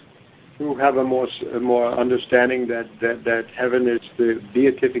Christians who have a more understanding that heaven is the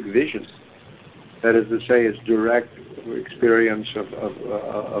beatific vision. That is to say, it's direct experience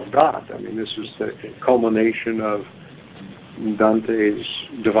of God. I mean, this is the culmination of Dante's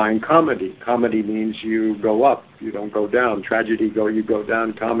Divine Comedy. Comedy means you go up, you don't go down. Tragedy, you go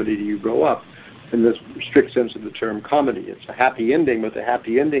down. Comedy, you go up. In the strict sense of the term comedy, it's a happy ending, but the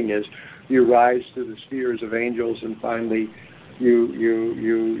happy ending is you rise to the spheres of angels, and finally you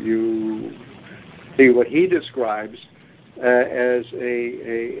see what he describes as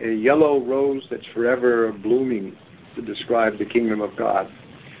a yellow rose that's forever blooming to describe the kingdom of God.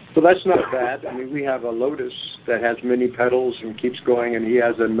 So that's not bad. I mean, we have a lotus that has many petals and keeps going, and he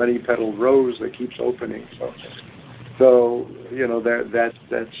has a many-petaled rose that keeps opening. So you know,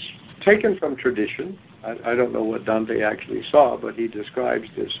 that's taken from tradition. I don't know what Dante actually saw, but he describes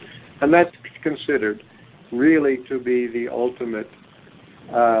this. And that's considered really to be the ultimate,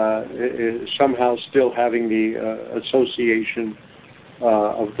 somehow still having the association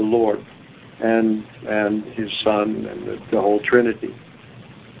of the Lord and his Son and the whole Trinity.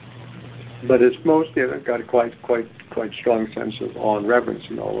 But it's mostly got a quite strong sense of awe and reverence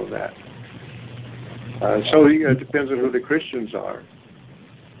and all of that. So it depends on who the Christians are.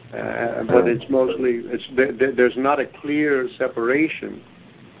 But it's mostly there's not a clear separation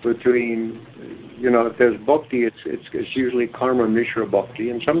between, you know, if there's bhakti, it's usually karma mishra bhakti,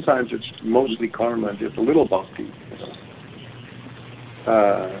 and sometimes it's mostly karma and just a little bhakti.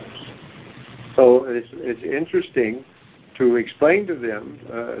 So it's interesting to explain to them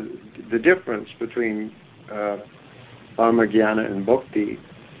the difference between karma, jnana, and bhakti,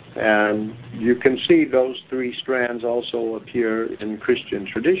 And you can see those three strands also appear in Christian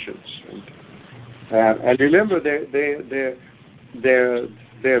traditions. And remember, they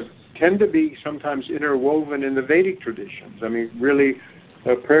tend to be sometimes interwoven in the Vedic traditions. I mean, really,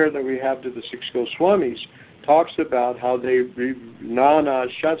 a prayer that we have to the Six Goswamis talks about how they Nana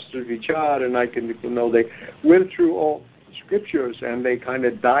Shastra Vichar, and they went through all scriptures and they kind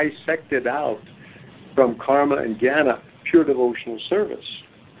of dissected out from karma and jnana pure devotional service.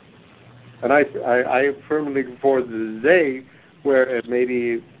 And I firmly look forward to the day where it may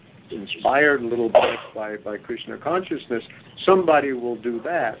be inspired a little bit by Krishna consciousness, somebody will do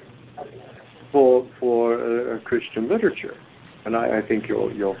that for Christian literature, and I think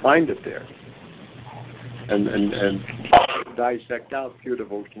you'll find it there, and dissect out pure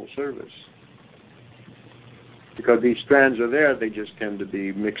devotional service, because these strands are there. They just tend to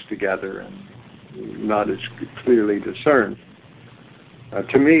be mixed together and not as clearly discerned.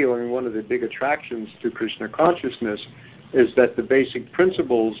 To me, one of the big attractions to Krishna consciousness is that the basic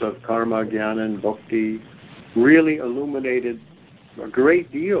principles of karma, jnana, and bhakti really illuminated a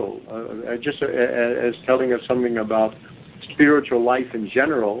great deal, just as telling us something about spiritual life in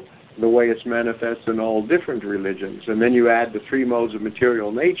general, the way it's manifest in all different religions. And then you add the three modes of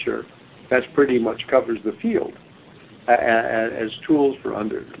material nature, that pretty much covers the field as tools for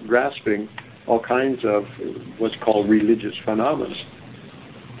grasping all kinds of what's called religious phenomena.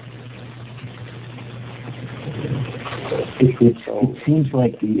 It seems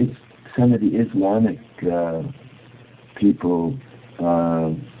like some of the Islamic people,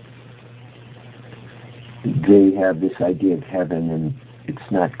 they have this idea of heaven, and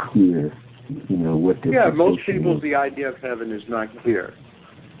it's not clear, what the most people, the idea of heaven is not clear.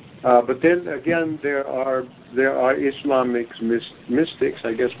 But then again, there are Islamic mystics,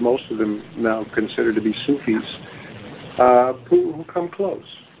 I guess most of them now considered to be Sufis, who come close.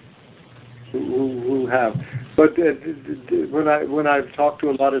 Who have, but when I've talked to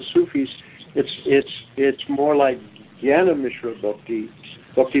a lot of Sufis, it's more like jnana mixed with bhakti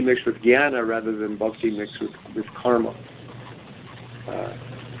mixed with jnana, rather than bhakti mixed with karma.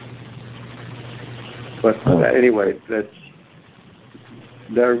 But anyway, but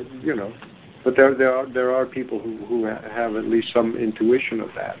there are people who have at least some intuition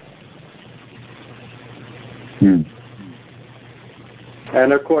of that.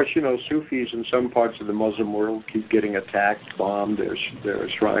 And of course, Sufis in some parts of the Muslim world keep getting attacked, bombed, their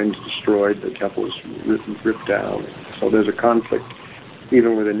shrines destroyed, the temples ripped down. So there's a conflict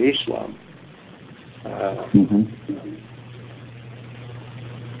even within Islam.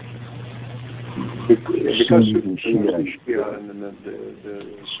 Because Shia and the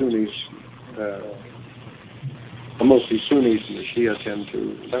Sunnis, mostly Sunnis and the Shia tend to,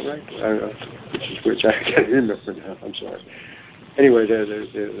 is that right? Which I can't remember now, I'm sorry. Anyway,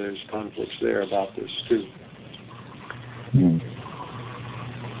 there's conflicts there about this too.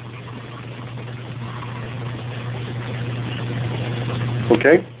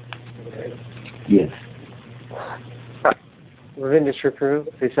 Okay? Yes. Ravinder Sriparu,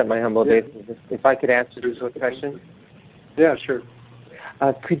 please set my humble date. If I could answer this question? Yeah, sure.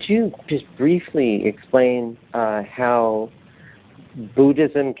 Could you just briefly explain how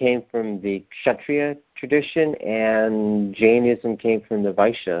Buddhism came from the Kshatriya tradition and Jainism came from the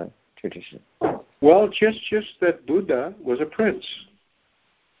Vaishya tradition? Well, just that Buddha was a prince,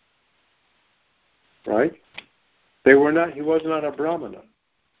 right? He was not a Brahmana.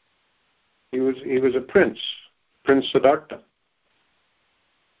 He was a prince, Prince Siddhartha,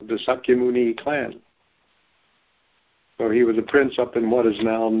 of the Sakyamuni clan. So he was a prince up in what is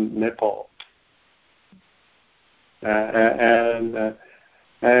now Nepal. And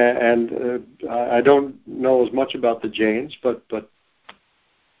I don't know as much about the Jains, but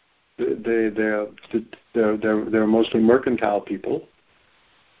they're mostly mercantile people,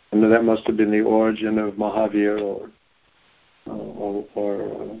 and that must have been the origin of Mahavir, or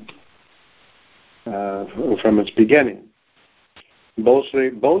from its beginning. Both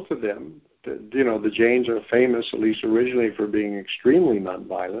of them, the Jains are famous, at least originally, for being extremely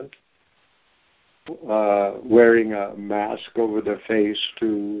nonviolent. Wearing a mask over their face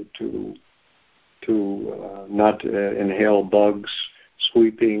to not inhale bugs,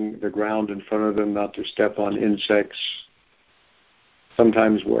 sweeping the ground in front of them, not to step on insects.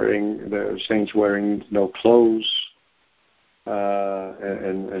 Sometimes the saints wearing no clothes,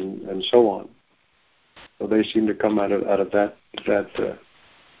 and so on. So they seem to come out of that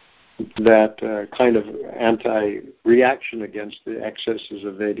kind of anti-reaction against the excesses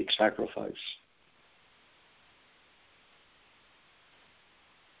of Vedic sacrifice.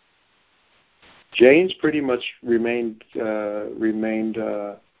 Jains pretty much remained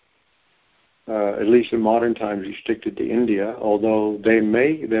at least in modern times, restricted to India. Although there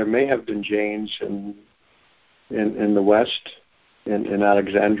may have been Jains in the West, in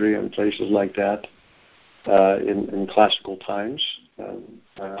Alexandria and places like that, in classical times,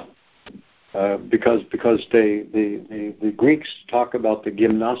 because the Greeks talk about the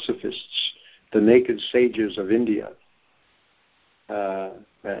gymnosophists, the naked sages of India,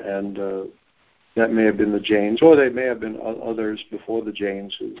 and that may have been the Jains, or they may have been others before the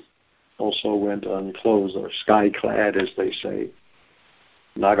Jains who also went unclothed or sky-clad, as they say.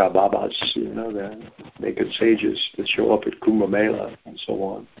 Naga Babas, the naked sages that show up at Kumbh Mela and so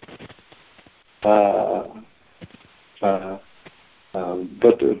on. But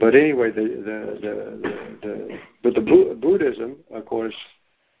anyway, the Buddhism, of course,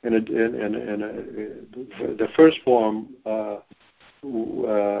 in the first form,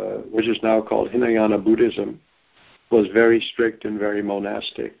 which is now called Hinayana Buddhism, was very strict and very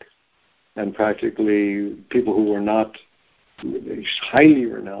monastic, and practically people who were not highly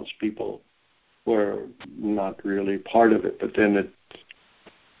renounced people were not really part of it. But then it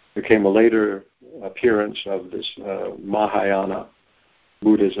became a later appearance of this Mahayana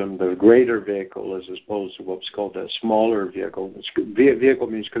Buddhism, the greater vehicle, as opposed to what's called a smaller vehicle. Vehicle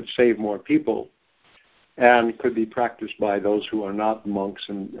means could save more people and could be practiced by those who are not monks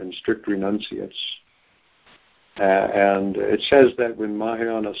and strict renunciates. And it says that when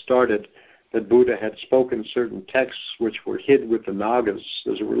Mahayana started, that Buddha had spoken certain texts which were hid with the Nagas.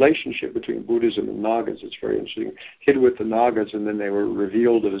 There's a relationship between Buddhism and Nagas. It's very interesting. Hid with the Nagas, and then they were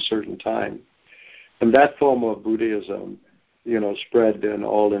revealed at a certain time. And that form of Buddhism, spread then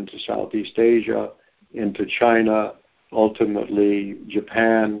all into Southeast Asia, into China, ultimately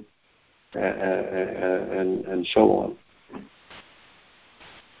Japan, and so on.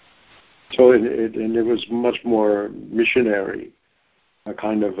 So it was much more missionary, a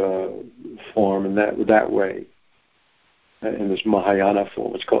kind of a form in that way, in this Mahayana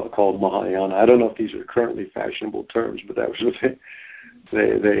form. It's called Mahayana. I don't know if these are currently fashionable terms, but that was what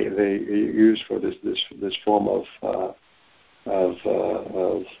they used for this form of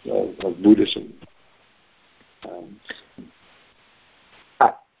Buddhism.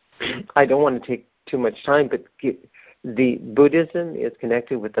 I don't want to take too much time, but the Buddhism is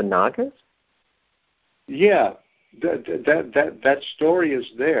connected with the Nagas? Yeah, that story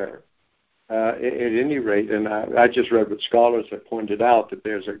is there. At any rate, and I just read what scholars have pointed out,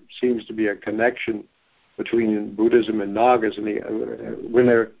 that seems to be a connection between Buddhism and Nagas, and when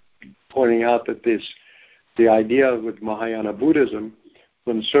they're pointing out that the idea with Mahayana Buddhism,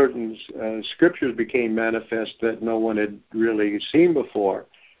 when certain scriptures became manifest that no one had really seen before,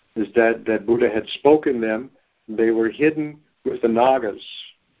 is that Buddha had spoken them. They were hidden with the Nagas,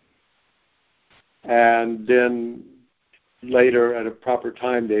 and then later, at a proper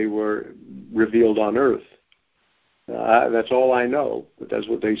time, they were revealed on earth. That's all I know, but that's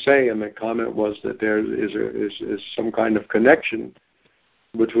what they say. And the comment was that there is some kind of connection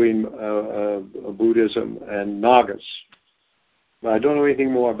between Buddhism and Nagas. But I don't know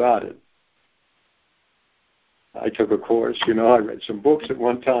anything more about it. I took a course, I read some books at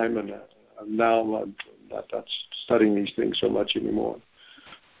one time, and now I'm not studying these things so much anymore.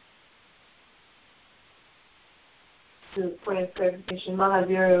 To the point of clarification,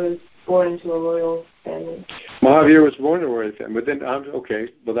 Mahavira was born into a royal family. Mahavira was born in a royal family, but then okay.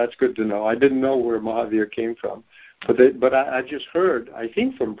 Well, that's good to know. I didn't know where Mahavira came from, but I just heard, I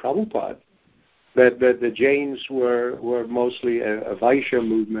think from Prabhupada, that the Jains were mostly a Vaishya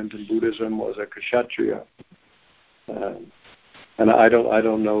movement, and Buddhism was a Kshatriya. And I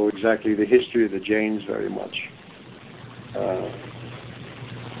don't know exactly the history of the Jains very much.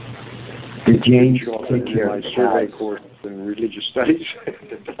 The Jains take care my of the survey cows. course in religious studies at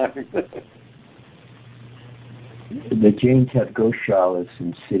the time. The Jains have goshalas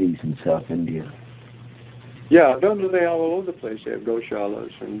in cities in South India. Yeah, they are all over the place. They have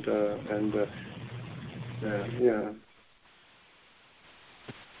goshalas and yeah,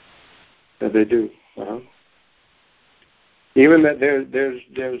 they do. Even that there's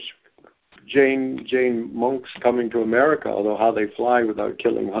Jain monks coming to America, although how they fly without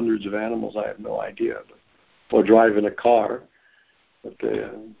killing hundreds of animals, I have no idea. Or drive in a car, but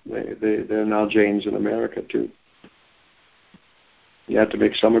they're now Jains in America too. You have to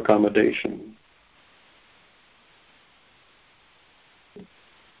make some accommodation.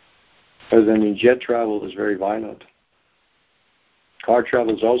 Because jet travel is very violent. Car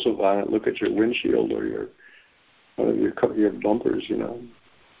travel is also violent. Look at your windshield or your bumpers,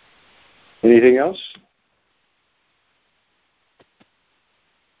 Anything else?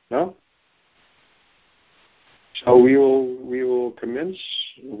 No? So we will commence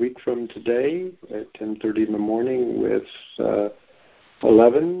a week from today at 10:30 in the morning with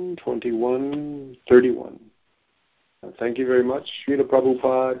 11, 21, 31. Thank you very much. Srila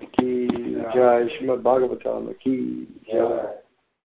Prabhupada ki jai, Srimad Bhagavatam ki jai.